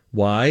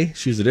 Why?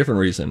 She has a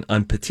different reason.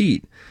 I'm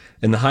petite,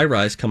 and the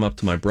high-rise come up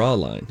to my bra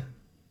line.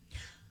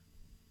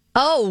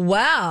 Oh,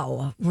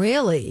 wow.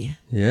 Really?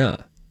 Yeah.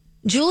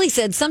 Julie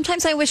said,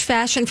 sometimes I wish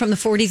fashion from the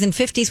 40s and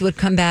 50s would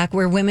come back,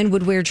 where women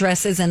would wear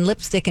dresses and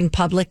lipstick in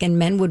public and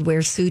men would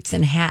wear suits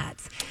and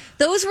hats.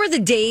 Those were the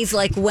days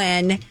like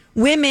when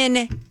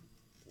women,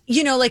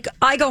 like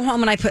I go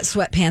home and I put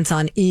sweatpants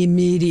on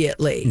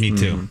immediately. Me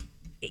too.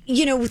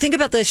 Think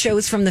about the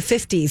shows from the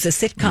 50s, the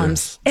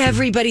sitcoms. Yes.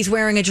 Everybody's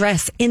wearing a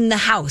dress in the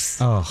house.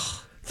 Oh.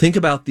 Think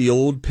about the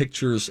old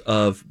pictures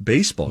of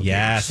baseball games.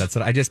 Yes, that's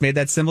what I just made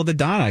that symbol to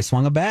Donna. I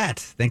swung a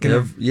bat.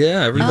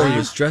 Everybody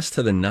was dressed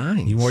to the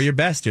nines. You wore your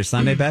best, your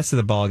Sunday best to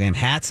the ball game,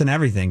 hats and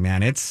everything,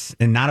 man.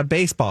 And not a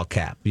baseball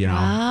cap,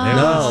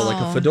 No,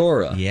 like a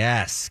fedora.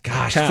 Yes,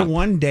 gosh, for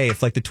one day,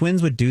 if like the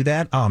Twins would do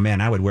that, oh man,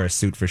 I would wear a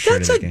suit for sure.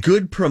 That's a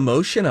good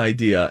promotion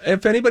idea.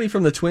 If anybody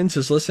from the Twins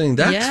is listening,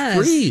 that's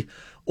free.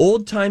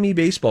 Old-timey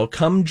baseball.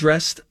 Come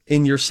dressed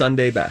in your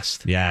Sunday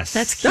best. Yes.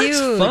 That's cute.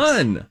 That's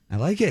fun. I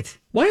like it.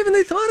 Why haven't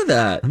they thought of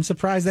that? I'm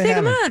surprised they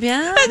haven't. Pick them up,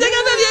 yeah.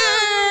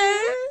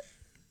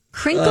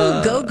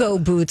 Crinkle go-go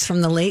boots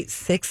from the late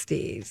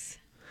 60s.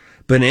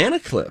 Banana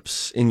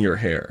clips in your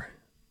hair.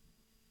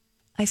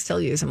 I still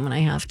use them when I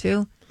have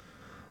to.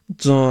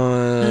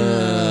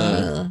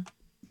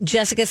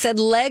 Jessica said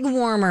leg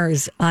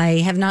warmers. I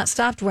have not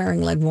stopped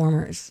wearing leg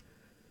warmers.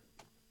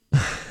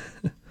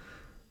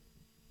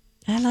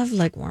 I love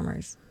leg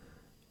warmers.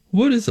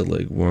 What is a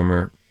leg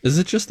warmer? Is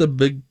it just a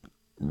big?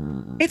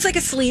 It's like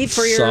a sleeve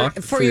for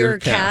your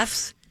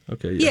calves.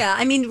 Okay. Yeah,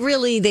 I mean,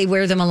 really, they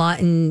wear them a lot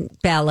in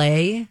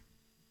ballet.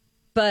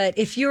 But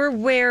if you're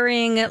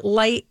wearing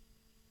lightweight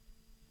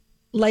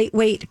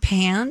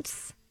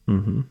pants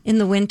in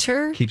the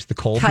winter, keeps the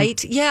cold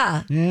tight.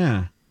 Yeah.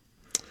 Yeah,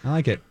 I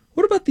like it.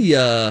 What about the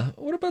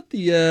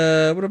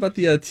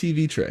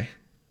TV tray?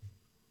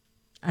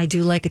 I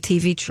do like a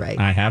TV tray.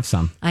 I have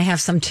some. I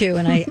have some too,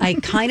 and I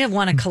kind of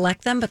want to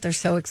collect them, but they're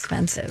so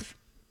expensive.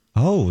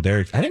 Oh, I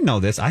didn't know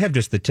this. I have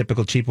just the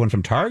typical cheap one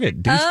from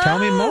Target. Tell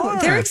me more.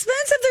 They're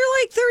expensive. They're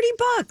like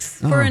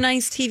 $30 for a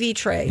nice TV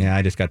tray. Yeah,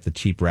 I just got the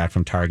cheap rack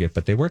from Target,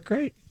 but they work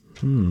great.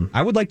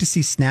 I would like to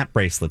see snap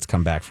bracelets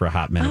come back for a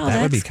hot minute.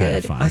 That would be kind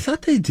of fun. I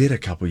thought they did a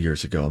couple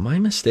years ago. Am I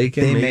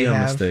mistaken? Maybe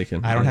I'm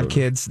mistaken. I don't have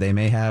kids. They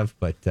may have,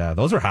 but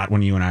those were hot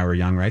when you and I were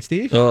young, right,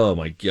 Steve? Oh,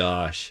 my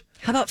gosh.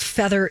 How about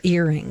feather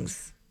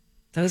earrings?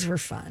 Those were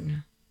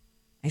fun.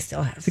 I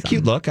still have some. It's a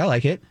cute look. I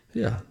like it.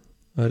 Yeah.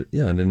 I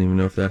didn't even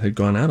know if that had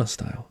gone out of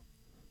style.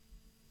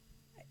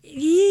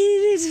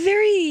 It's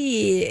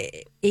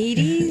very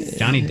 80s.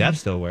 Johnny Depp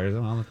still wears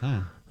them all the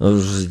time. Oh,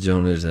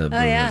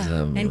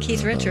 yeah. And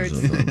Keith Richards.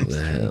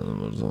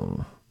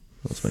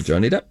 That's my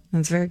Johnny Depp.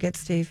 That's very good,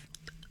 Steve.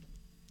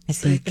 I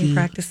see you've been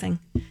practicing.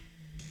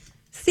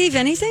 Steve,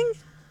 anything?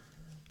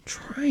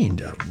 Trying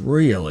to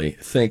really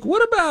think.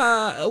 What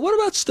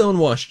about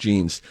stonewashed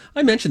jeans?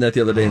 I mentioned that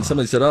the other day, and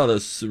somebody said, "Oh,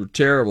 those are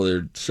terrible.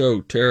 They're so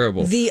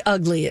terrible." The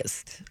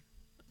ugliest.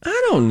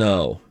 I don't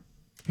know.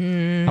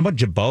 How about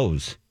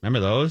Jabots? Remember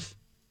those?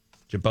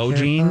 Jabot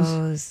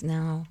jeans?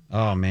 No.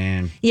 Oh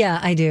man. Yeah,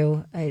 I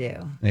do.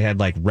 They had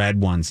like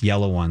red ones,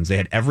 yellow ones. They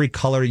had every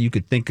color you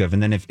could think of,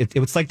 and then if it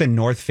was like the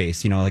North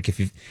Face, like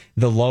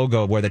the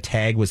logo where the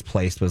tag was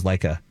placed was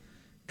like a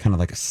kind of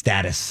like a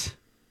status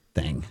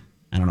thing.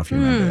 I don't know if you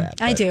remember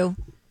that. I do.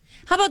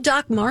 How about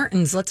Doc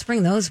Martens? Let's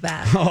bring those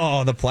back.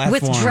 Oh, the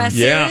platform. With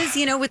dresses,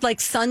 with like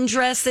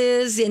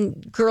sundresses,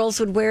 and girls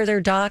would wear their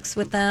Docs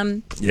with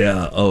them.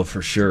 Yeah, oh,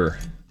 for sure.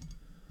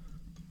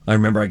 I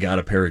remember I got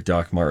a pair of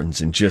Doc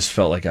Martens and just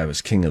felt like I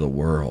was king of the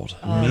world.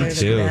 Oh, Me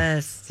too.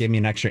 Yes. Give me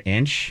an extra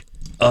inch.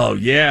 Oh,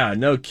 yeah.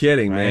 No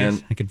kidding,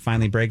 man. I could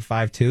finally break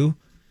 5'2".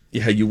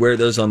 Yeah, you wear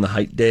those on the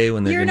height day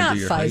when they're going to do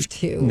your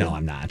height. You're not 5'2". No,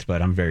 I'm not,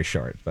 but I'm very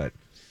short. But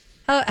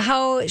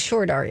How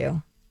short are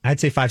you? I'd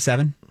say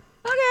 5'7".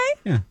 Okay.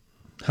 Yeah.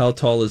 How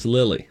tall is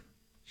Lily?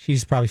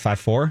 She's probably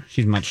 5'4".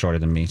 She's much shorter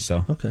than me,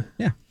 so. Okay.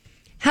 Yeah.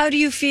 How do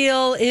you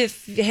feel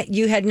if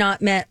you had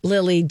not met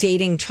Lily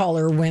dating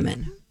taller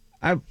women?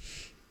 I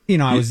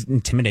was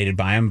intimidated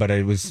by him, but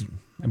I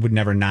would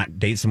never not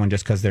date someone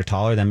just because they're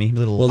taller than me. A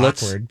little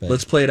awkward.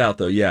 Let's play it out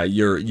though. Yeah,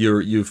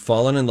 you've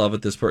fallen in love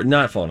with this person.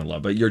 Not fallen in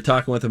love, but you're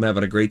talking with him,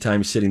 having a great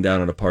time, sitting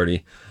down at a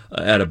party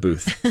at a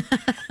booth,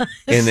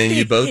 and then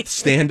you both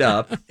stand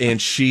up,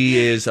 and she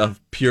is a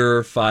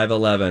pure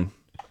 5'11",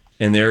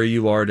 and there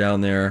you are down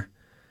there,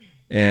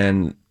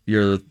 and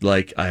you're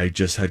like, I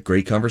just had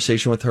great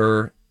conversation with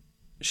her.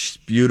 She's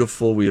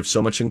beautiful. We have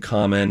so much in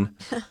common.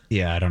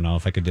 Yeah, I don't know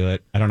if I could do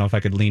it. I don't know if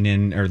I could lean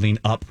in or lean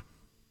up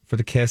for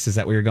the kiss. Is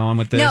that where you're going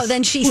with this? No,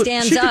 then she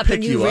stands up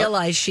and you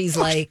realize she's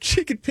like...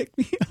 She could pick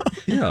me up.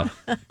 Yeah.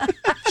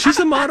 She's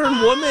a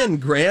modern woman,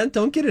 Grant.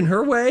 Don't get in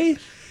her way.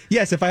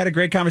 Yes, if I had a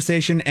great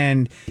conversation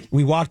and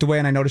we walked away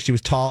and I noticed she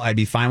was tall, I'd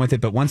be fine with it.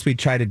 But once we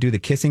tried to do the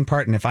kissing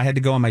part, and if I had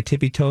to go on my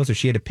tippy toes or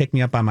she had to pick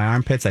me up on my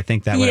armpits, I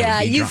think that would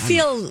be you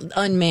feel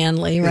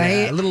unmanly, right?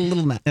 Yeah, a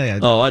little. Yeah.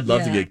 Oh, I'd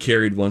love to get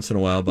carried once in a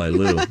while by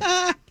Lou.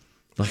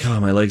 Like, oh,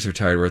 my legs are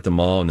tired. We're at the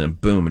mall, and then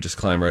boom, and just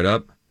climb right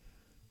up.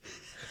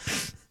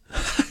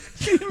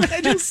 Can you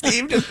imagine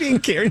Steve just being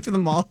carried to the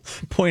mall,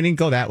 pointing,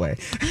 go that way?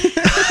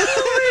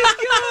 Oh,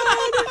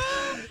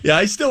 my God. Yeah,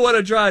 I still want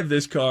to drive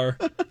this car.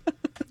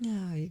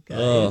 Oh, you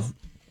guys.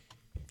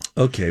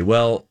 Okay,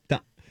 well,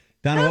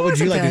 Donna, what would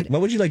you like?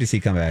 What would you like to see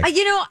come back?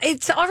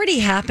 It's already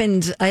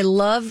happened. I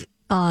love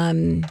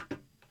the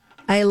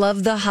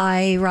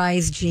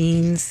high-rise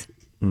jeans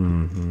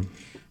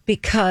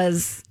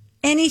because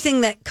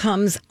anything that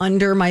comes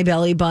under my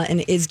belly button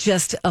is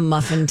just a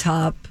muffin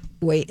top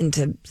waiting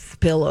to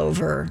spill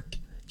over.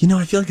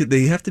 I feel like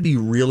they have to be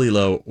really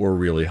low or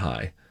really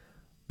high,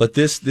 but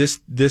this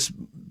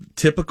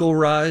typical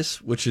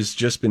rise, which is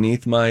just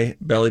beneath my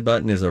belly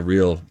button, is a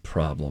real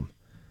problem.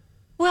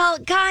 Well,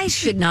 guys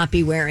should not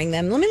be wearing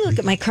them. Let me look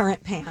at my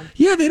current pants.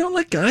 Yeah, they don't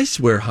let guys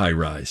wear high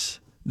rise.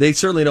 They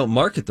certainly don't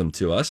market them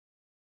to us.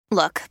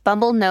 Look,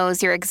 Bumble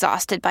knows you're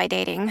exhausted by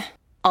dating.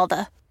 All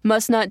the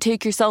must not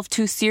take yourself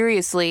too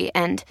seriously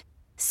and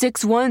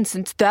 6'1"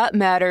 since that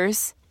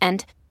matters.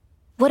 And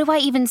what do I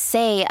even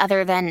say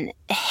other than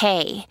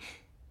hey?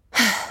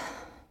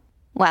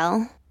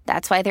 Well,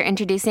 that's why they're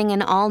introducing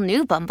an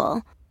all-new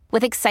Bumble.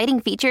 With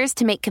exciting features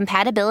to make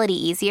compatibility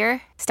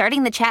easier,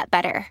 starting the chat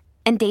better,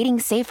 and dating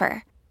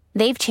safer.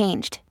 They've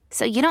changed,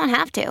 so you don't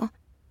have to.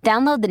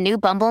 Download the new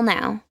Bumble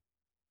now.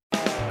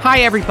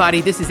 Hi,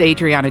 everybody. This is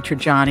Adriana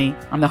Trajani.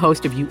 I'm the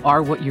host of You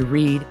Are What You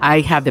Read.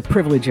 I have the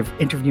privilege of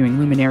interviewing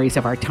luminaries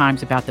of our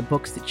times about the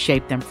books that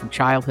shaped them from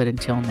childhood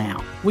until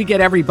now. We get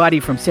everybody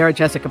from Sarah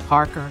Jessica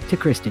Parker to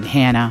Kristen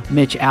Hanna,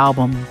 Mitch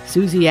Albom,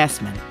 Susie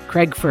Essman,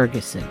 Craig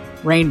Ferguson,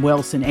 Rainn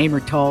Wilson,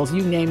 Amor Tolls,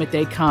 you name it,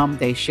 they come,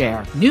 they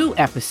share. New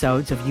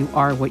episodes of You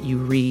Are What You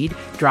Read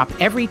drop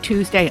every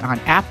Tuesday on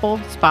Apple,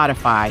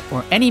 Spotify,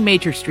 or any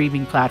major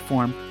streaming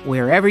platform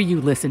wherever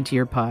you listen to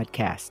your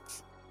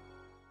podcasts.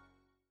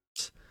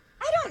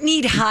 I don't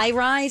need high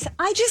rise.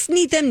 I just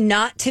need them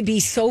not to be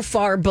so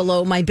far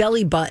below my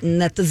belly button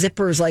that the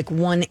zipper is like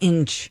 1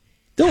 inch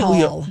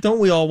tall. Don't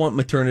we all want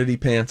maternity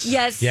pants?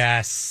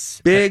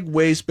 Yes. Big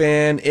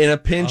waistband. In a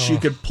pinch, you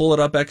could pull it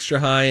up extra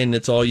high, and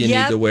it's all you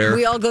need to wear.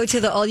 We all go to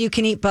the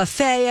all-you-can-eat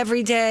buffet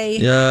every day.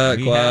 Yeah,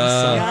 we have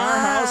some in our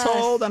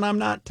household, and I'm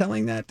not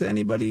telling that to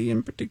anybody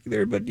in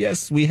particular, but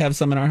yes, we have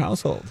some in our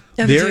household.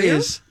 There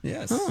is.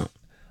 Yes. Oh.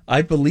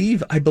 I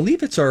believe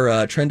it's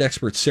our trend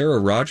expert, Sarah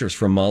Rogers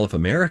from Mall of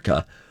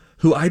America,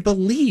 who I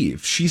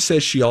believe she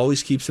says she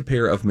always keeps a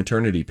pair of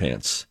maternity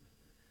pants.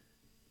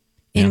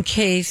 In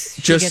case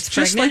she gets pregnant?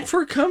 Just like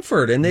for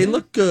comfort, and they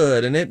look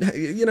good, and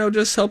it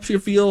just helps you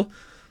feel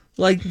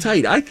like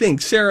tight. I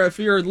think, Sarah, if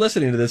you're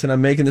listening to this and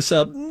I'm making this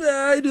up,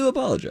 I do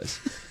apologize.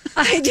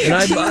 I do.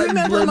 Do you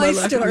remember my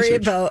story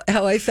about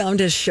how I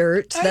found a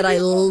shirt that I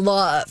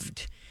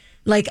loved?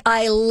 Like,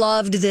 I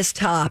loved this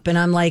top, and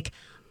I'm like,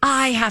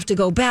 I have to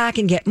go back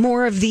and get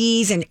more of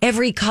these in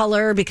every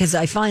color because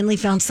I finally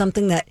found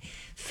something that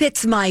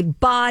fits my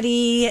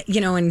body,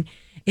 and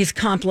is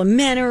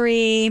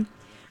complimentary.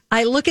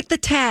 I look at the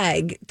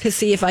tag to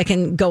see if I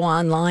can go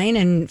online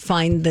and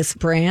find this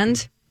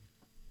brand.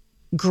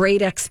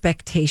 Great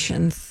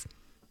Expectations.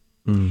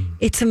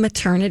 It's a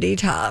maternity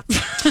top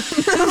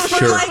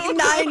for like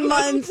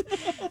 9-month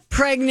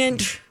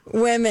pregnant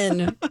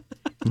women.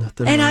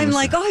 And I'm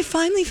like, I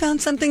finally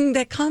found something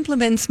that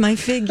complements my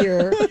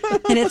figure.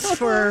 And it's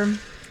for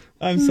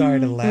I'm sorry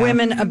to laugh.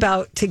 Women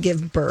about to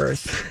give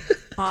birth.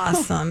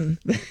 Awesome.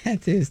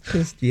 That is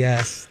just,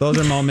 yes. Those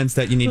are moments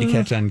that you need to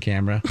catch on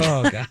camera.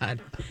 Oh, God.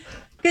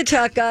 Good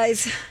talk,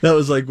 guys. That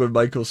was like when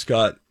Michael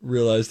Scott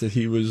realized that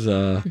he was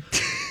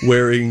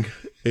wearing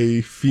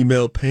a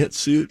female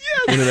pantsuit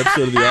in an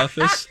episode of The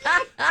Office.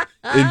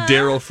 And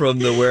Daryl from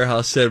the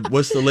warehouse said,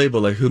 "What's the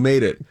label? Like, who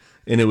made it?"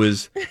 and it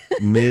was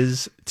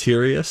Ms.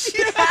 Tirius.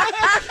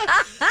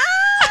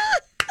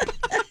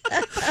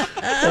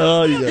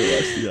 Oh, you gotta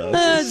watch The Office.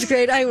 That's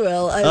great. I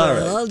will. Right.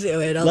 I'll do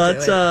it.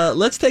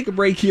 Let's take a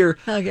break here.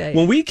 Okay.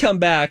 When we come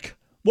back,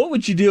 what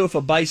would you do if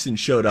a bison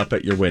showed up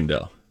at your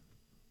window?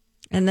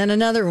 And then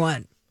another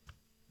one.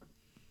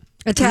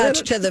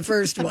 Attached to the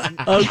first one.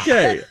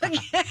 Okay.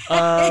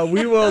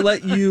 We will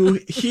let you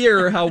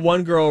hear how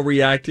one girl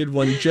reacted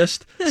when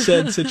just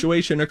said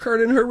situation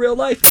occurred in her real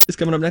life. It's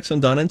coming up next on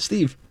Donna and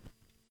Steve.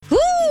 Woo!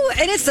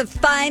 And it's the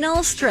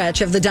final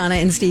stretch of the Donna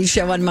and Steve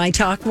show on My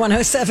Talk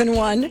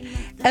 107.1.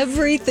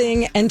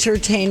 Everything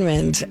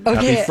Entertainment.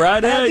 Okay. Happy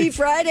Friday. Happy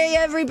Friday,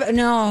 everybody.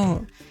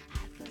 No.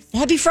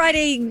 Happy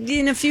Friday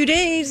in a few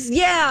days.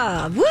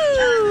 Yeah. Woo!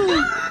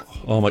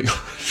 Oh, my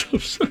gosh. I'm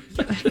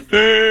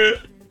sorry.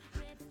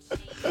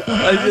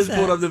 I just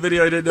pulled up the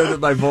video. I didn't know that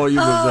my volume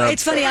was up.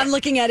 It's funny. I'm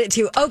looking at it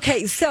too.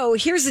 Okay, so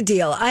here's the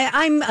deal.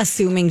 I'm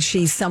assuming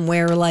she's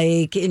somewhere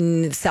like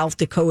in South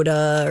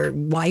Dakota or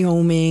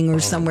Wyoming or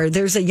somewhere.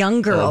 There's a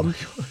young girl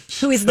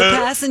who is the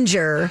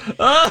passenger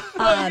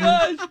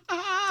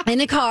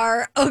in a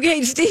car.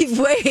 Okay, Steve,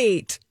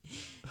 wait.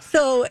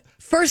 So,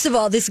 first of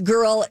all, this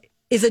girl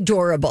is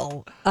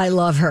adorable. I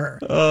love her.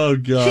 Oh,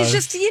 God. She's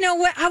just,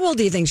 how old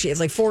do you think she is?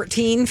 Like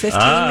 14,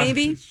 15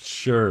 maybe?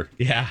 Sure.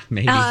 Yeah,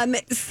 maybe.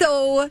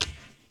 So,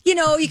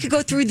 you could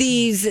go through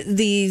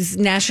these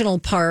national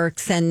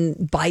parks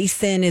and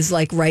bison is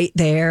like right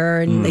there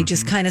and they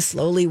just kind of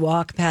slowly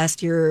walk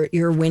past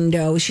your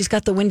window. She's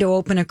got the window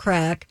open a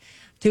crack.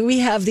 Do we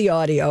have the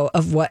audio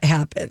of what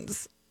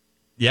happens?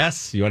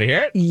 Yes. You want to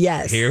hear it?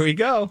 Yes. Here we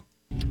go.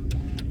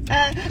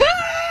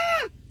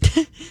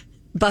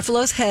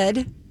 Buffalo's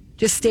head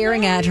just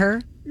staring at her.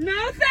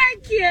 No,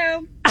 thank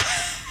you.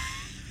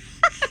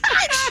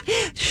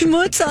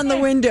 Schmutz on the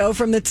window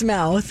from its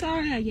mouth.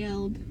 Sorry I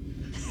yelled.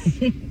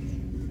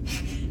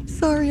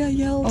 Sorry I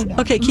yelled. Oh, no.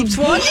 Okay, keeps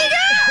walking.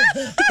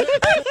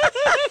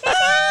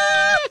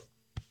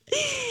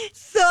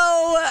 So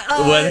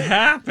what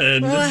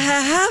happened? What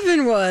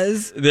happened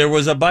was there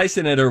was a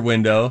bison at her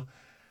window,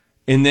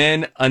 and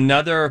then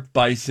another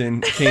bison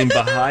came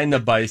behind the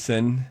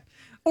bison.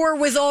 Or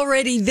was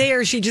already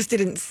there. She just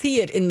didn't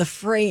see it in the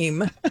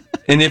frame.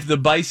 And if the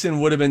bison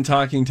would have been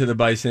talking to the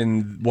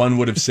bison, one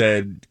would have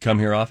said, "Come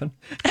here often."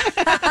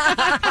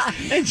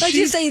 Let's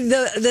just say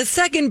the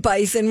second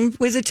bison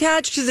was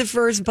attached to the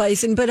first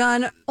bison, but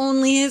on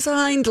only his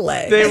hind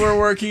leg. They were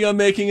working on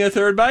making a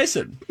third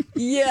bison.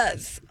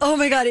 Yes. Oh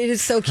my God, it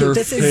is so cute. Her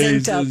this is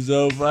face synced up. is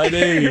so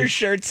funny. Her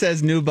shirt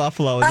says New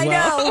Buffalo as I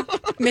well. know.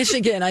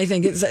 Michigan, I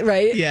think it's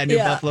right. Yeah, New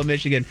Buffalo,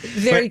 Michigan.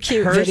 Very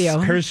cute video.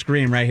 Her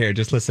scream right here.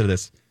 Just listen to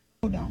this.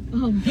 Hold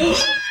on.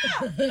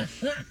 The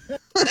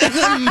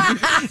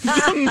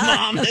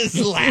mom is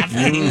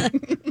laughing.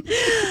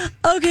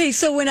 Okay,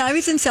 so when I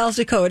was in South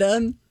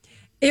Dakota,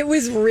 it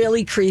was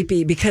really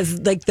creepy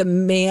because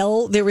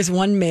there was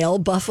one male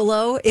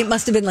buffalo. It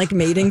must have been like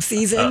mating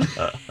season.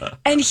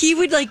 And he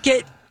would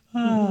get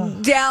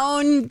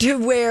down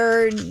to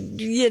where,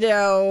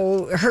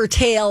 her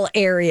tail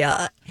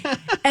area.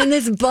 And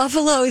this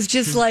buffalo is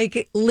just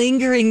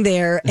lingering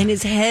there and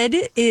his head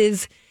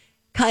is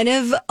kind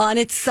of on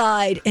its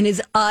side and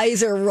his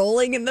eyes are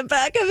rolling in the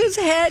back of his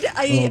head.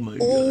 I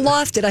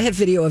lost it. I have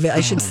video of it.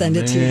 I should send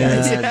it to you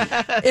guys.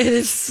 It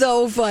is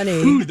so funny.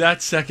 Ooh,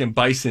 that second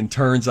bison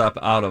turns up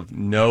out of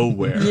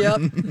nowhere. Yep.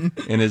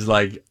 And is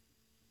like,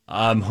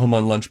 I'm home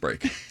on lunch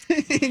break.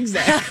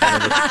 Exactly.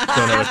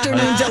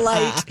 Afternoon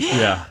delight.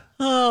 Yeah.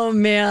 Oh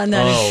man,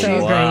 that is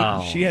so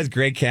great. She has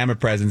great camera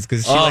presence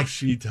because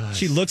she does.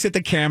 She looks at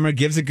the camera,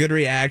 gives a good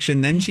reaction,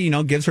 then she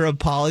gives her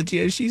apology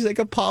as she's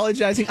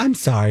apologizing. I'm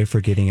sorry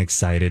for getting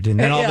excited, and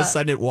then all of a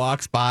sudden it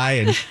walks by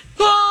and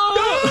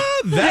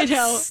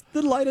that's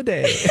the light of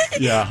day.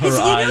 Yeah, her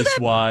eyes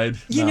wide.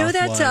 You know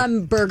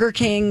that Burger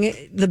King,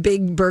 the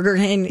big Burger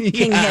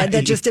King head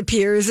that just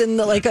appears in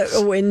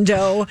a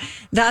window.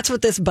 That's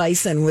what this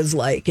bison was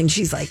like, and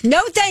she's like, "No,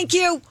 thank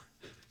you,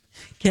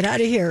 get out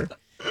of here."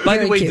 By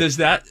the way,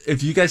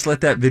 if you guys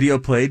let that video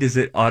play, does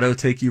it auto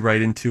take you right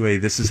into a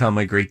 "This is how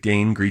my Great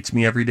Dane greets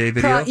me every day"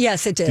 video?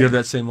 Yes, it did. Do you have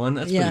that same one?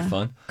 That's pretty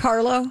fun.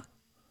 Carlo?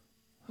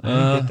 I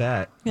didn't get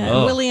that.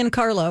 Yeah, Willie and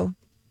Carlo.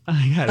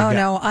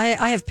 No,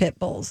 I have pit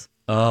bulls.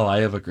 Oh, I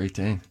have a Great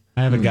Dane.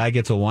 I have a guy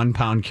gets a 1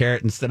 pound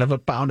carrot instead of a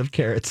pound of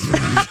carrots.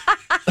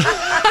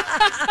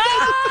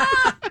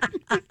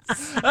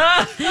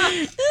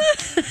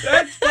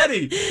 That's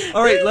funny.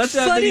 All right, let's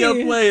have video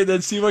play and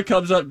then see what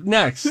comes up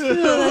next.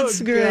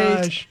 That's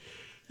great. Gosh.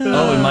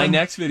 And my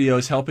next video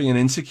is helping an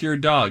insecure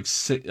dog,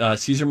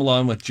 Cesar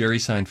Millan with Jerry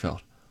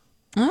Seinfeld.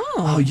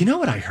 Oh, you know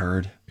what I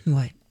heard?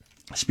 What?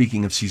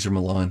 Speaking of Cesar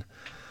Millan,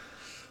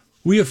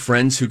 we have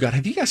friends who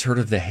have you guys heard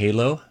of the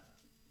Halo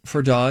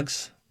for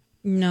dogs?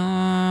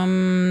 No,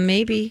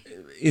 maybe.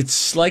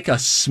 It's like I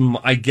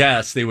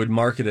guess they would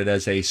market it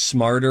as a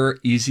smarter,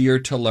 easier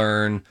to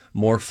learn,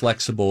 more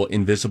flexible,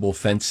 invisible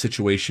fence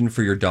situation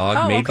for your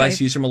dog, made by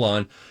Cesar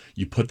Millan.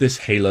 You put this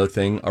halo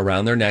thing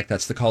around their neck.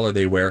 That's the collar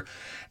they wear.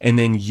 And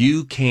then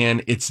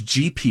it's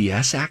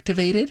GPS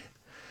activated.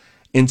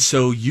 And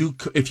so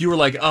if you were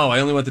like, oh,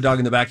 I only want the dog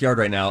in the backyard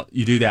right now,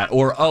 you do that.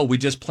 Or, oh, we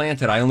just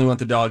planted, I only want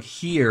the dog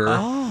here.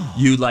 Oh.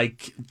 You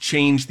like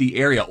change the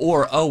area.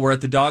 Or, oh, we're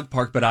at the dog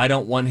park, but I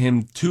don't want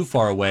him too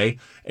far away.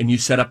 And you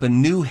set up a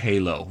new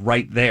halo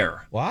right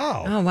there.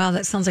 Wow. Oh, wow.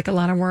 That sounds like a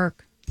lot of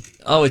work.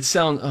 Oh,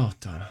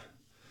 Donna.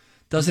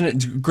 Doesn't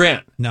it,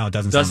 Grant? No, it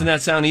doesn't. Doesn't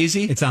that sound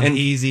easy? It sounds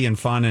easy and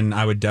fun, and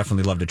I would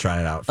definitely love to try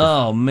it out.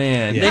 Oh,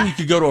 man. Yeah. Then you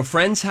could go to a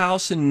friend's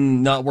house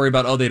and not worry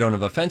about, they don't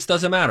have a fence.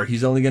 Doesn't matter.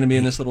 He's only going to be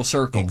in this little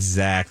circle.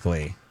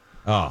 Exactly.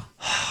 Oh,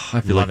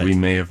 I feel like we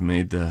may have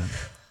made the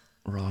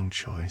wrong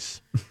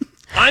choice.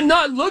 I'm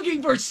not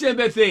looking for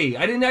sympathy.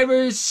 I didn't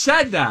ever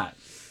said that.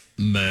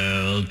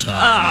 Mail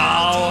time.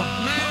 Oh.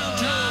 Mail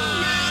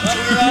time.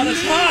 We're out of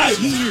time.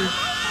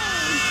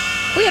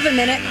 We have a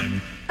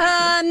minute.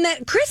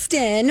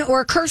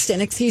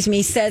 Kirsten, excuse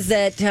me, says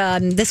that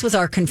this was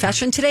our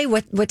confession today.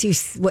 What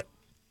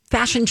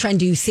fashion trend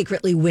do you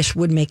secretly wish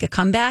would make a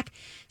comeback?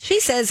 She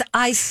says,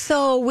 I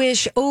so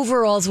wish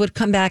overalls would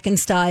come back in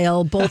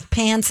style, both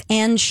pants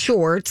and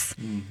shorts.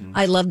 Mm-hmm.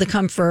 I love the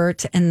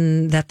comfort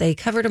and that they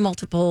covered a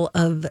multiple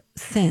of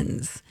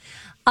sins.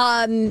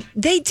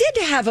 They did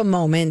have a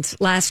moment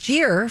last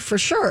year for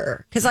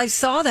sure, because I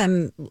saw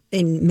them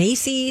in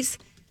Macy's,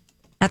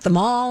 at the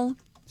mall.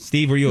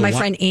 Steve, were you my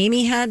friend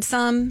Amy had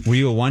some. Were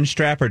you a one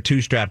strap or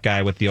two strap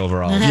guy with the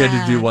overalls? You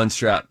had to do one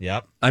strap.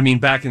 Yep. I mean,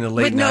 back in the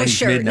late 90s, no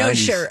shirt, mid-90s. no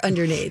shirt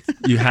underneath.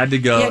 You had to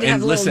go you had to and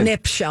have a listen. little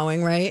nip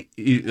showing, right?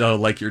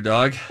 Like your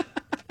dog?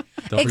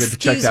 Don't forget to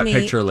check that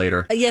picture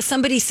later. Yeah,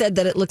 somebody said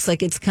that it looks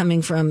like it's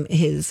coming from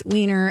his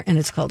wiener, and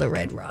it's called a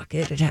red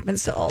rocket. It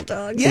happens to all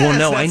dogs. Yes,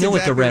 well, no, I know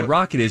what the red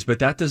rocket is, but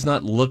that does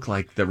not look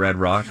like the red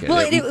rocket.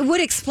 Well, it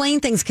would explain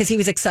things because he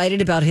was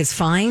excited about his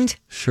find.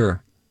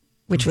 Sure.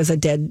 Which was a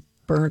dead,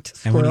 burnt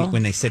squirrel. And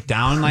when they sit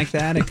down like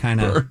that, it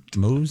kind of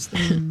moves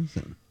things.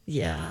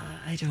 Yeah,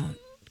 I don't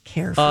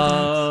care for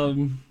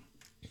that.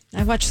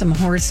 I watched some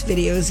horse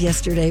videos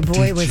yesterday.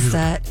 Boy, was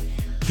that.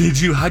 Did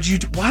you? How'd you?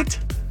 What?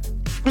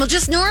 Well,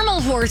 just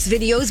normal horse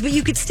videos, but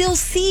you could still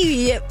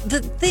see the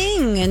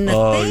thing and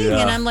the thing. Yeah.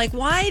 And I'm like,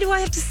 why do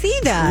I have to see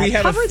that?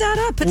 Cover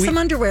that up. Put some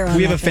underwear on.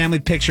 We have a family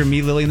picture,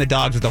 me, Lily, and the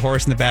dogs with the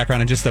horse in the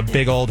background and just a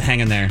big old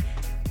hanging there.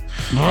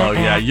 Oh,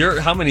 yeah.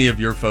 How many of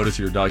your photos of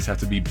your dogs have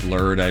to be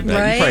blurred? I bet.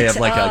 Right? You probably have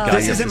like a guy.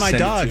 This isn't my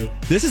dog.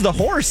 This is the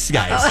horse,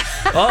 guys.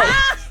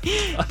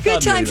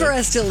 Good time for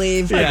us to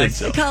leave. I think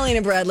so. Colleen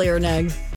and Bradley are next.